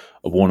did a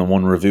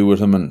one-on-one review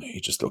with him, and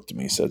he just looked at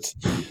me and said,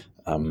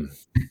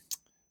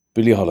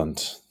 Billy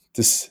Holland,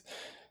 this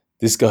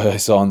guy I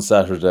saw on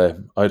Saturday,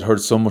 I'd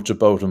heard so much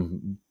about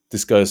him.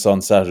 This guy I saw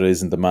on Saturday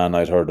isn't the man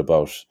I'd heard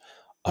about.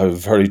 I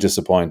was very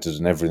disappointed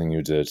in everything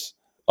you did.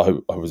 I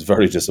was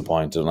very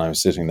disappointed, and I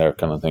was sitting there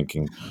kind of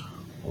thinking,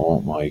 oh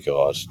my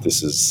God,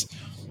 this is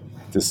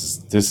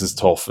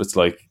tough. It's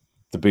like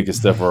the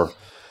biggest ever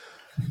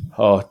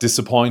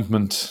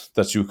disappointment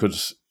that you could.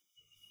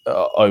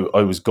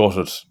 I was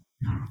gutted,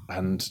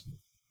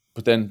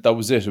 but then that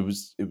was it.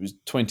 It was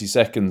 20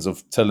 seconds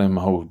of telling him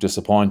how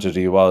disappointed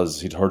he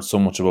was. He'd heard so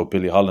much about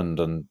Billy Holland,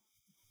 and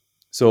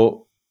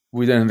so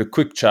we then had a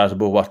quick chat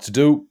about what to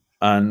do,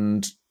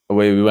 and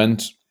away we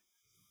went.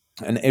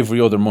 And every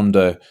other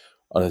Monday,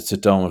 I'd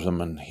sit down with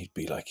him, and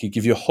he'd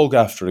give you a hug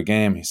after a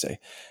game. He'd say,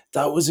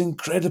 "That was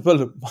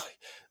incredible.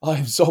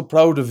 I'm so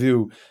proud of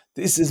you.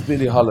 This is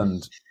Billy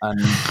Holland." And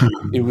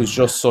it was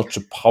just such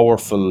a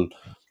powerful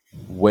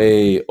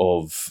way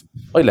of,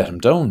 I let him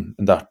down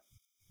in that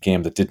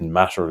game that didn't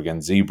matter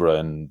against Zebra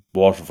and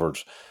Waterford,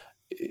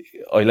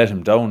 I let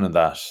him down in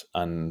that.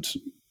 And,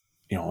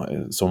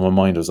 so my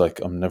mind was like,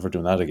 I'm never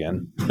doing that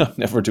again. I'm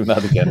never doing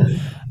that again.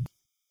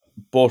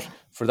 But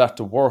for that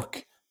to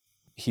work,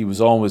 he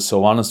was always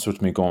so honest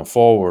with me going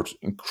forward,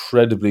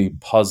 incredibly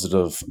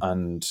positive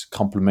and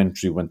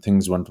complimentary when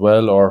things went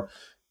well, or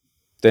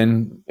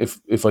then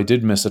if I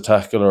did miss a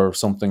tackle or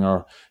something,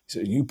 or he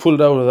said, you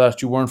pulled out of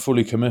that, you weren't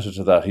fully committed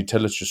to that, he'd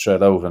tell it you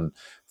straight out. And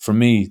for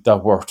me,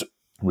 that worked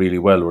really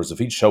well. Whereas if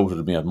he'd shouted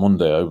at me on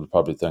Monday, I would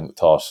probably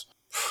thought,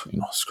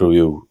 screw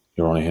you,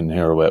 you're only in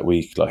here a wet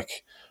week.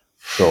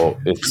 So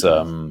it's,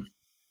 I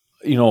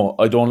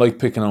don't like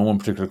picking on one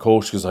particular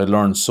coach because I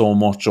learned so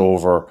much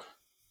over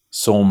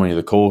so many of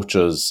the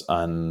coaches,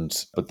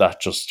 but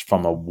that just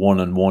from a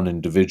one-on-one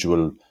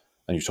individual,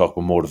 and you talked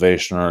about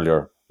motivation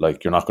earlier,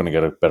 you're not going to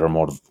get a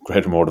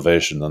greater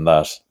motivation than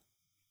that.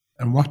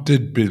 And what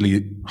did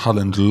Billy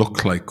Holland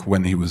look like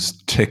when he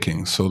was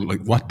ticking? So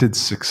what did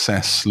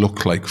success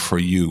look like for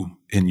you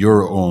in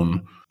your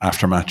own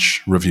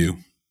after-match review?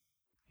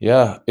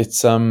 Yeah,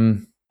 it's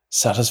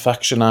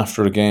satisfaction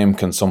after a game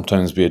can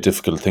sometimes be a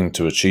difficult thing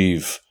to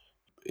achieve.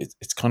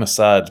 It's kind of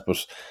sad,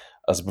 but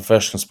as a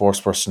professional sports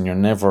person, you're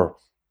never,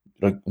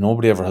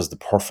 nobody ever has the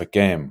perfect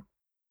game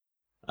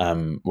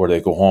where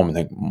they go home and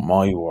think,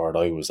 my word,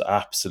 I was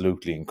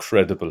absolutely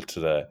incredible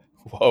today.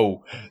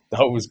 Whoa,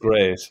 that was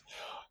great.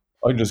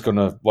 What am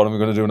I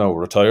going to do now?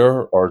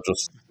 Retire? Or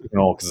just,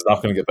 because it's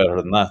not going to get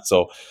better than that.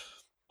 So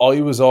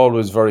I was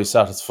always very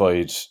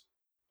satisfied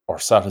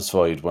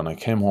when I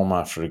came home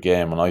after a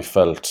game and I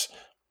felt,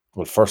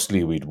 well,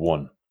 firstly, we'd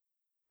won.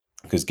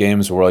 Because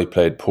games where I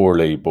played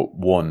poorly but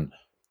won,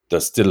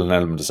 there's still an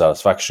element of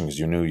satisfaction because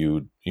you knew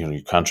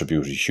you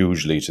contributed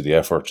hugely to the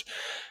effort.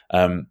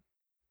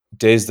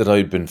 Days that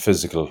I'd been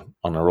physical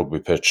on a rugby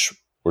pitch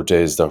were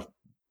days that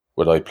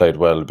I played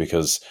well,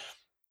 because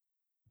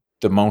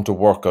the amount of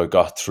work I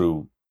got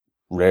through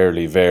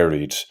rarely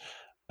varied,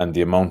 and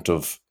the amount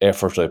of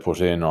effort I put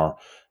in, or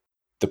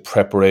the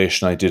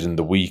preparation I did in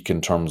the week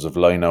in terms of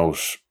line-out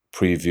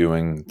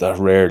previewing, that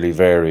rarely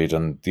varied,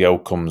 and the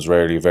outcomes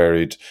rarely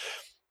varied.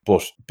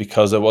 But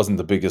because I wasn't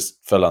the biggest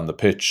fella on the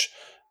pitch,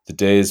 the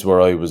days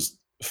where I was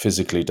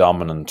physically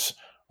dominant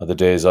are the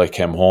days I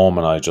came home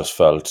and I just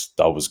felt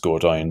that was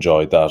good. I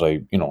enjoyed that.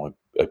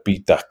 I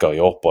beat that guy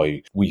up.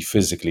 We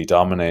physically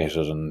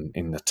dominated, and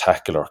in the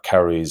tackle or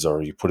carries,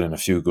 or you put in a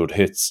few good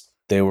hits.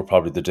 They were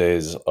probably the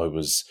days I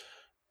was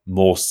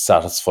most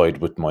satisfied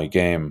with my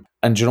game.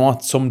 And you know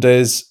what? Some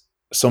days,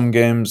 some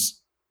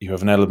games, you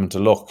have an element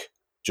of luck.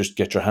 Just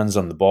get your hands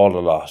on the ball a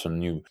lot,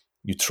 and you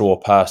throw a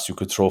pass. You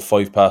could throw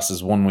 5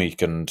 passes one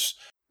week and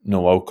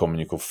no outcome, and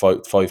you could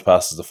 5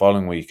 passes the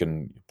following week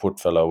and put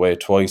fella away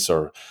twice,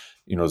 or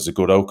there's a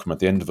good outcome at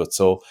the end of it.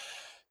 So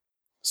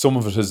some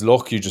of it is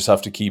luck. You just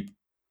have to keep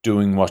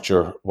doing what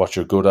you're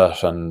good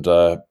at. And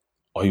I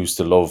used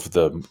to love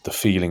the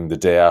feeling the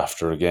day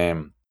after a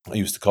game. I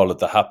used to call it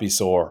the happy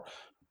sore.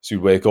 So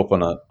you'd wake up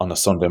on a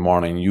Sunday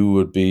morning, you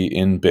would be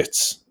in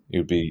bits.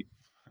 You'd be,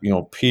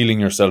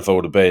 peeling yourself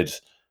out of bed,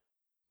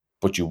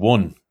 but you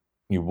won.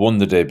 You won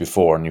the day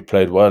before, and you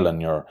played well,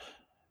 and you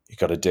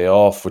got a day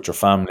off with your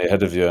family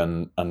ahead of you,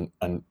 and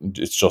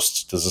it's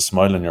just, there's a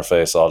smile on your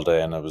face all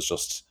day, and it was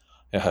just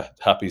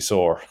happy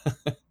sore.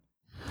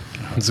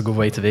 It's a good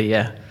way to be.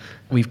 Yeah,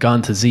 we've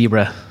gone to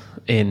Zebra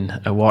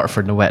in a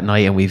Waterford on a wet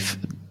night, and we've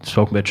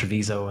spoken about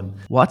Treviso. And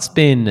what's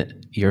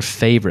been your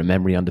favourite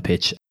memory on the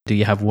pitch? Do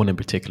you have one in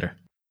particular?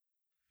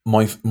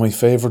 My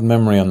favourite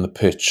memory on the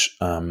pitch,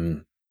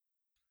 to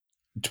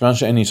be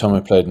honest, any time I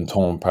played in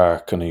Thomond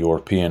Park in a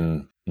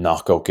European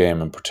knockout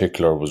game in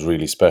particular was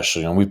really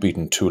special. We've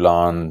beaten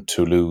Toulon,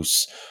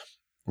 Toulouse,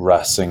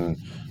 Racing,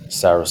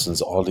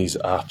 Saracens, all these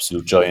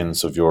absolute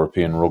giants of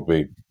European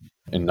rugby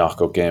in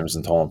knockout games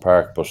in Thomond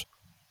Park. But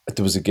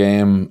there was a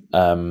game,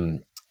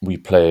 we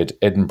played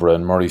Edinburgh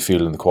and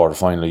Murrayfield in the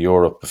quarter-final of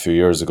Europe a few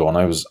years ago, and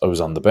I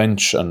was on the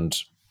bench, and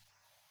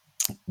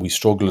we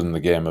struggled in the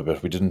game a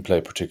bit. We didn't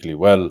play particularly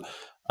well,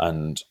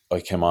 and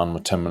I came on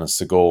with 10 minutes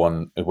to go,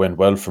 and it went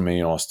well for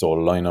me. I stole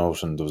a line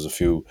out, and there was a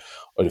few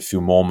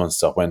moments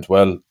that went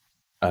well,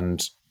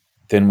 and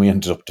then we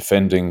ended up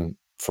defending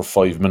for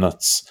 5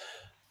 minutes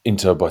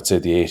into about, say,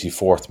 the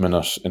 84th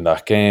minute in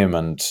that game,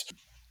 and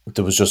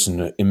there was just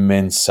an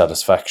immense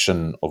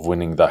satisfaction of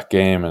winning that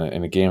game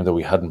in a game that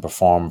we hadn't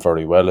performed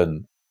very well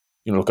in.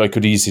 Look, I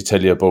could easily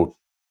tell you about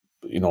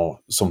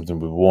something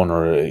we won,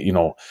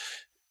 or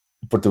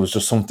but there was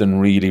just something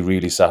really,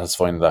 really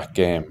satisfying in that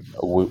game,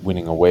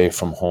 winning away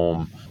from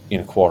home in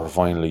a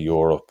quarter-final of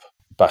Europe,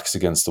 backs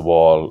against the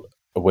wall,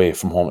 away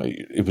from home.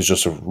 It was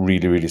just a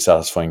really, really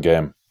satisfying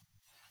game.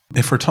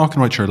 If we're talking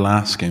about your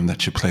last game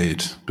that you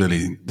played,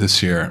 Billy,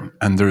 this year,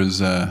 and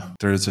there's a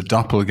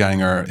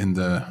doppelganger in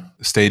the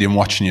stadium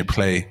watching you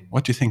play,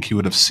 what do you think he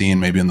would have seen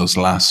maybe in those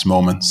last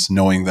moments,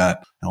 knowing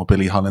that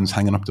Billy Holland's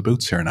hanging up the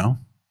boots here now?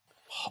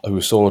 I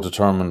was so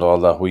determined all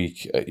that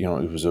week.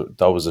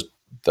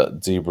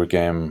 That Zebra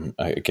game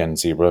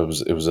against Zebra.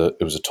 It was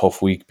a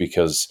tough week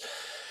because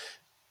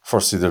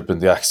firstly, there'd been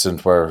the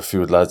accident where a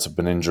few lads have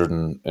been injured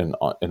in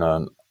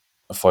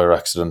a fire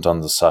accident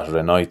on the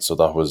Saturday night. So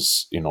that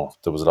was,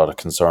 there was a lot of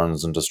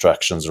concerns and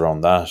distractions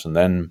around that. And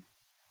then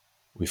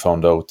we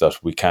found out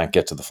that we can't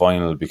get to the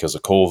final because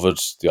of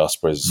COVID. The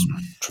Ospreys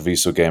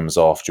Treviso game is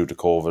off due to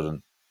COVID,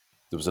 and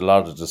there was a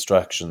lot of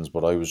distractions.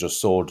 But I was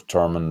just so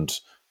determined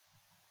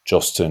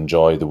just to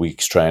enjoy the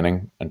week's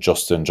training and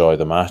just to enjoy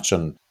the match.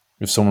 And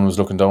if someone was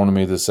looking down on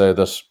me to say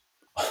that,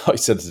 I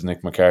said to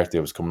Nick McCarthy,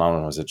 I was coming on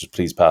and I said, just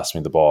please pass me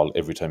the ball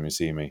every time you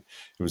see me.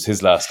 It was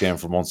his last game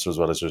for Munster as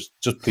well. As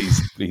just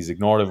please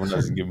ignore everyone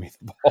else and give me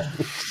the ball.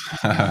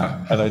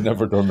 And I'd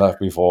never done that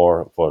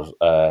before, but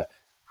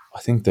I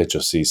think they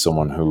just see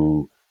someone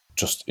who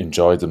just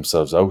enjoyed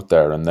themselves out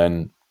there. And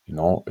then,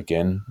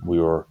 again, we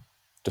were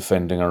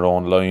defending our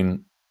own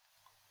line,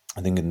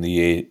 I think in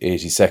the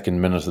 82nd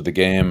minute of the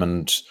game,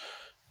 and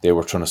they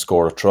were trying to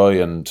score a try,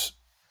 and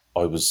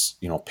I was,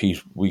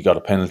 Pete, we got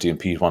a penalty and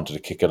Pete wanted to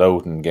kick it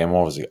out and game over.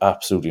 I was like,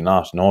 absolutely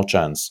not, no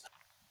chance.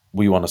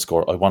 I want to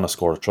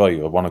score a try.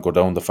 I want to go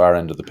down the far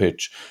end of the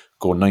pitch,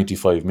 go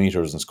 95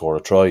 metres and score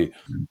a try.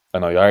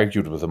 And I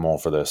argued with him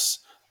over this,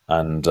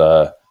 and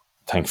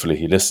thankfully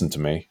he listened to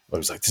me. I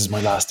was like, this is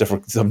my last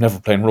ever, I'm never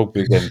playing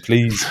rugby again,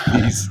 please.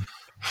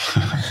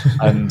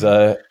 and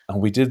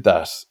we did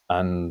that.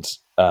 And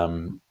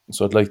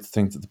so I'd like to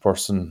think that the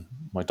person,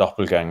 my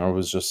doppelganger,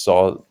 was just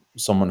saw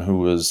someone who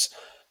was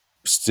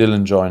still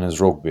enjoying his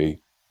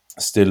rugby,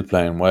 still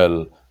playing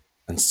well,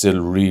 and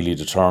still really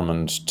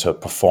determined to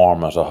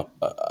perform at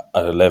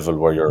a level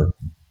where you're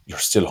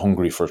still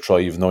hungry for a try,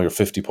 even though you're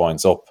 50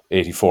 points up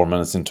 84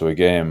 minutes into a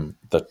game,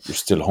 that you're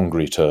still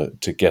hungry to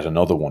get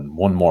another one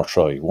more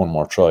try,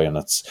 and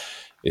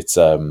it's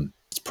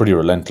pretty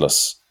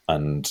relentless,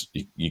 and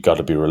you got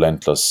to be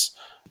relentless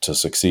to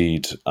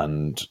succeed.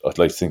 And I'd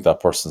like to think that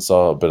person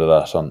saw a bit of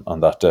that on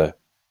that day.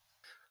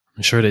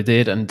 I'm sure they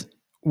did. And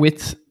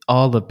with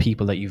all the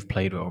people that you've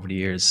played with over the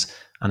years,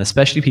 and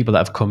especially people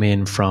that have come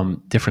in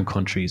from different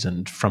countries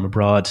and from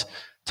abroad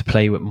to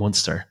play with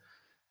Munster,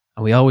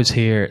 and we always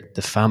hear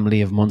the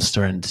family of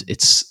Munster, and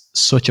it's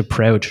such a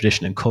proud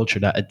tradition and culture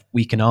that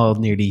we can all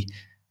nearly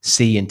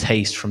see and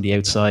taste from the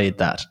outside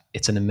that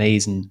it's an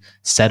amazing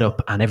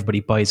setup and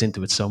everybody buys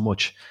into it so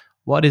much.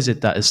 What is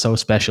it that is so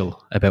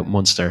special about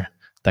Munster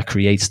that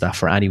creates that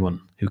for anyone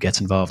who gets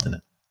involved in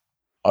it?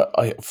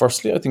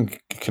 Firstly, I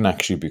think it can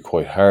actually be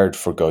quite hard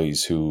for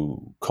guys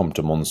who come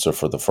to Munster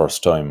for the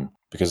first time,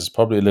 because it's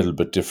probably a little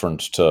bit different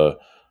to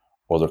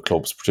other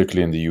clubs,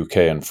 particularly in the UK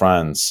and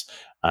France.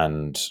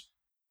 And,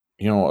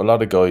 a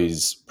lot of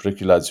guys,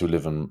 particularly lads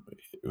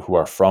who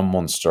are from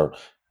Munster,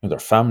 their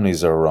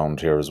families are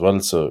around here as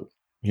well. So,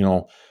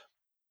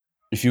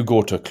 if you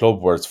go to a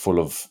club where it's full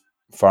of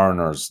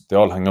foreigners, they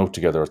all hang out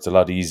together, it's a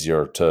lot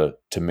easier to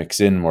mix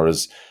in.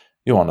 Whereas,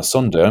 on a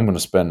Sunday, I'm going to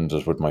spend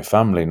it with my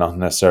family, not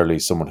necessarily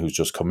someone who's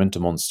just come into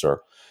Munster.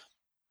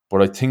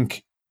 But I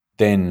think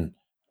then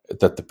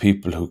that the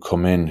people who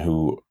come in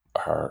who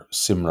are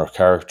similar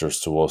characters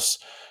to us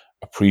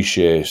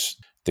appreciate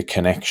the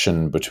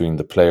connection between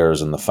the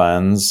players and the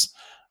fans,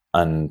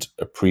 and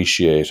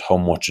appreciate how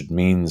much it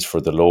means for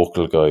the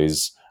local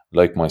guys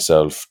like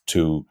myself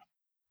to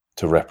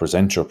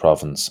represent your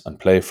province and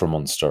play for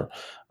Munster.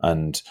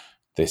 And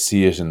they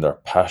see it in our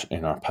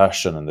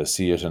passion, and they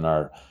see it in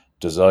our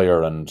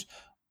desire. And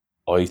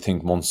I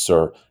think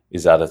Munster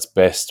is at its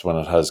best when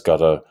it has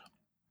got a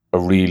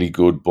really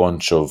good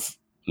bunch of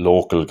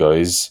local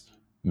guys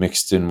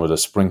mixed in with a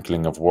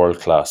sprinkling of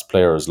world-class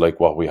players, like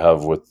what we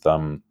have with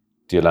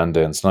De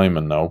Allende and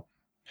Snyman now.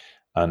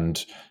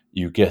 And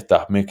you get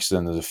that mix,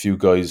 and there's a few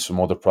guys from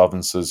other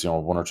provinces,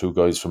 one or two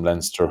guys from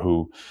Leinster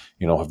who,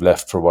 have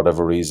left for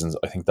whatever reasons.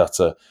 I think that's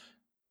a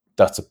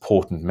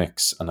potent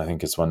mix, and I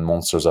think it's when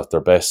Munster's at their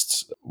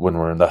best when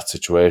we're in that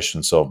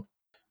situation. So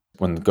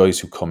when the guys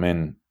who come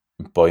in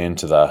buy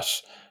into that,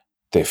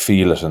 they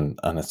feel it, and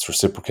it's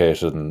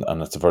reciprocated,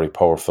 and it's a very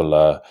powerful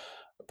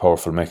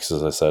mix,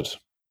 as I said.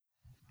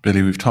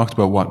 Billy, we've talked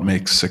about what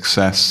makes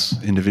success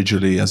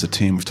individually as a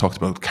team. We've talked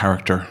about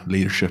character,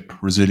 leadership,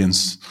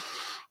 resilience,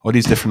 all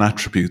these different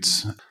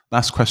attributes.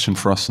 Last question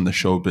for us on the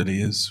show,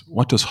 Billy, is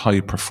what does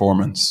high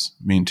performance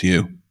mean to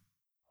you?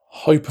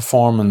 High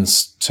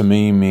performance to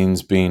me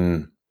means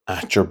being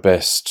at your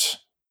best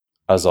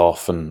as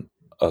often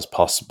as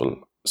possible.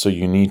 So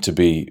you need to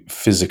be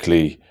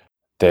physically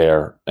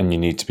there, and you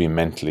need to be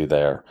mentally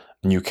there.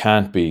 And you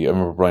can't be, I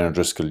remember Brian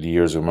O'Driscoll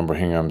years ago, I remember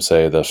hearing him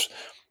say that,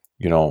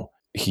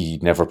 he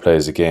never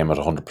plays a game at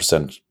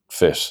 100%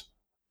 fit.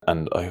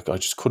 And I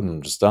just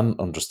couldn't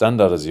understand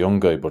that as a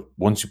young guy. But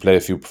once you play a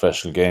few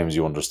professional games,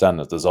 you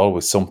understand it. There's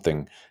always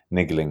something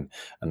niggling.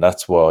 And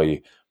that's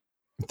why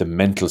the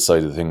mental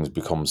side of things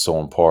becomes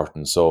so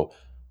important. So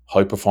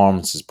high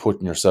performance is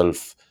putting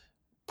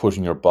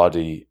your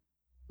body,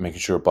 making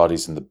sure your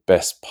body's in the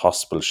best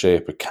possible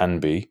shape it can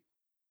be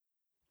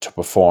to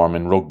perform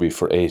in rugby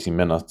for 80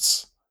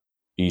 minutes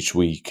each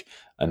week,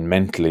 and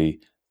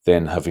mentally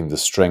then having the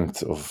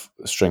strength of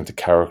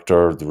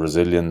character, the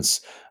resilience,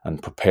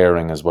 and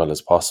preparing as well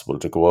as possible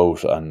to go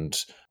out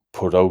and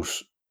put out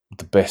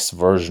the best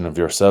version of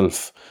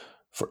yourself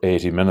for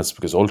 80 minutes,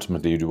 because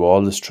ultimately you do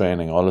all this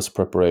training, all this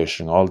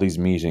preparation, all these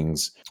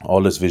meetings,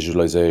 all this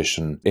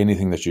visualization,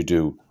 anything that you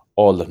do,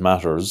 all that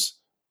matters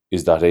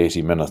is that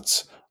 80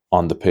 minutes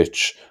on the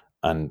pitch,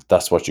 and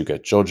that's what you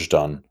get judged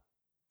on.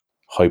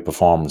 High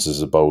performance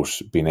is about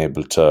being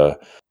able to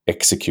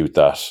execute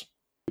that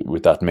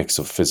with that mix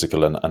of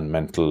physical and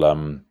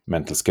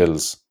mental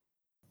skills.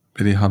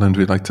 Billy Holland,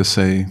 we'd like to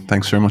say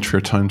thanks very much for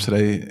your time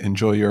today.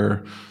 Enjoy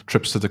your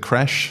trips to the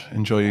creche,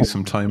 enjoy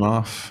some time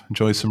off,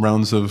 enjoy some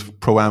rounds of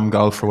Pro-Am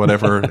golf or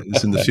whatever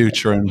is in the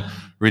future, and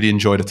really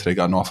enjoyed it today.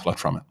 Got an awful lot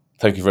from it.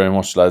 Thank you very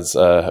much, lads.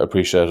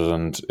 Appreciate it,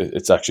 and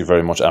it's actually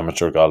very much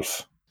amateur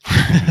golf.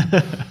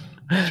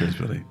 Cheers,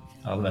 Billy.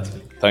 All the best.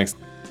 Thanks.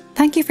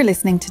 Thank you for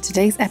listening to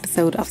today's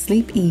episode of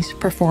Sleep, Eat,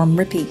 Perform,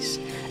 Repeat,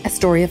 a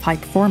story of high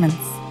performance.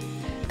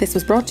 This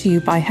was brought to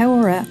you by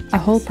Hauora, a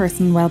whole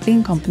person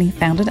wellbeing company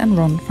founded and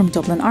run from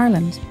Dublin,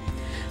 Ireland.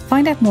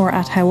 Find out more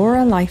at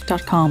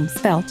hauoralife.com,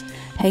 spelt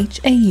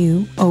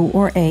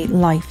HAUORA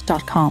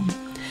life.com.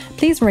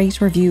 Please rate,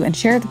 review and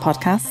share the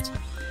podcast.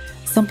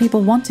 Some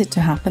people want it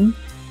to happen,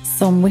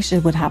 some wish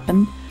it would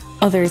happen,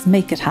 others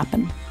make it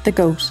happen. The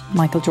GOAT,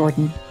 Michael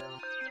Jordan.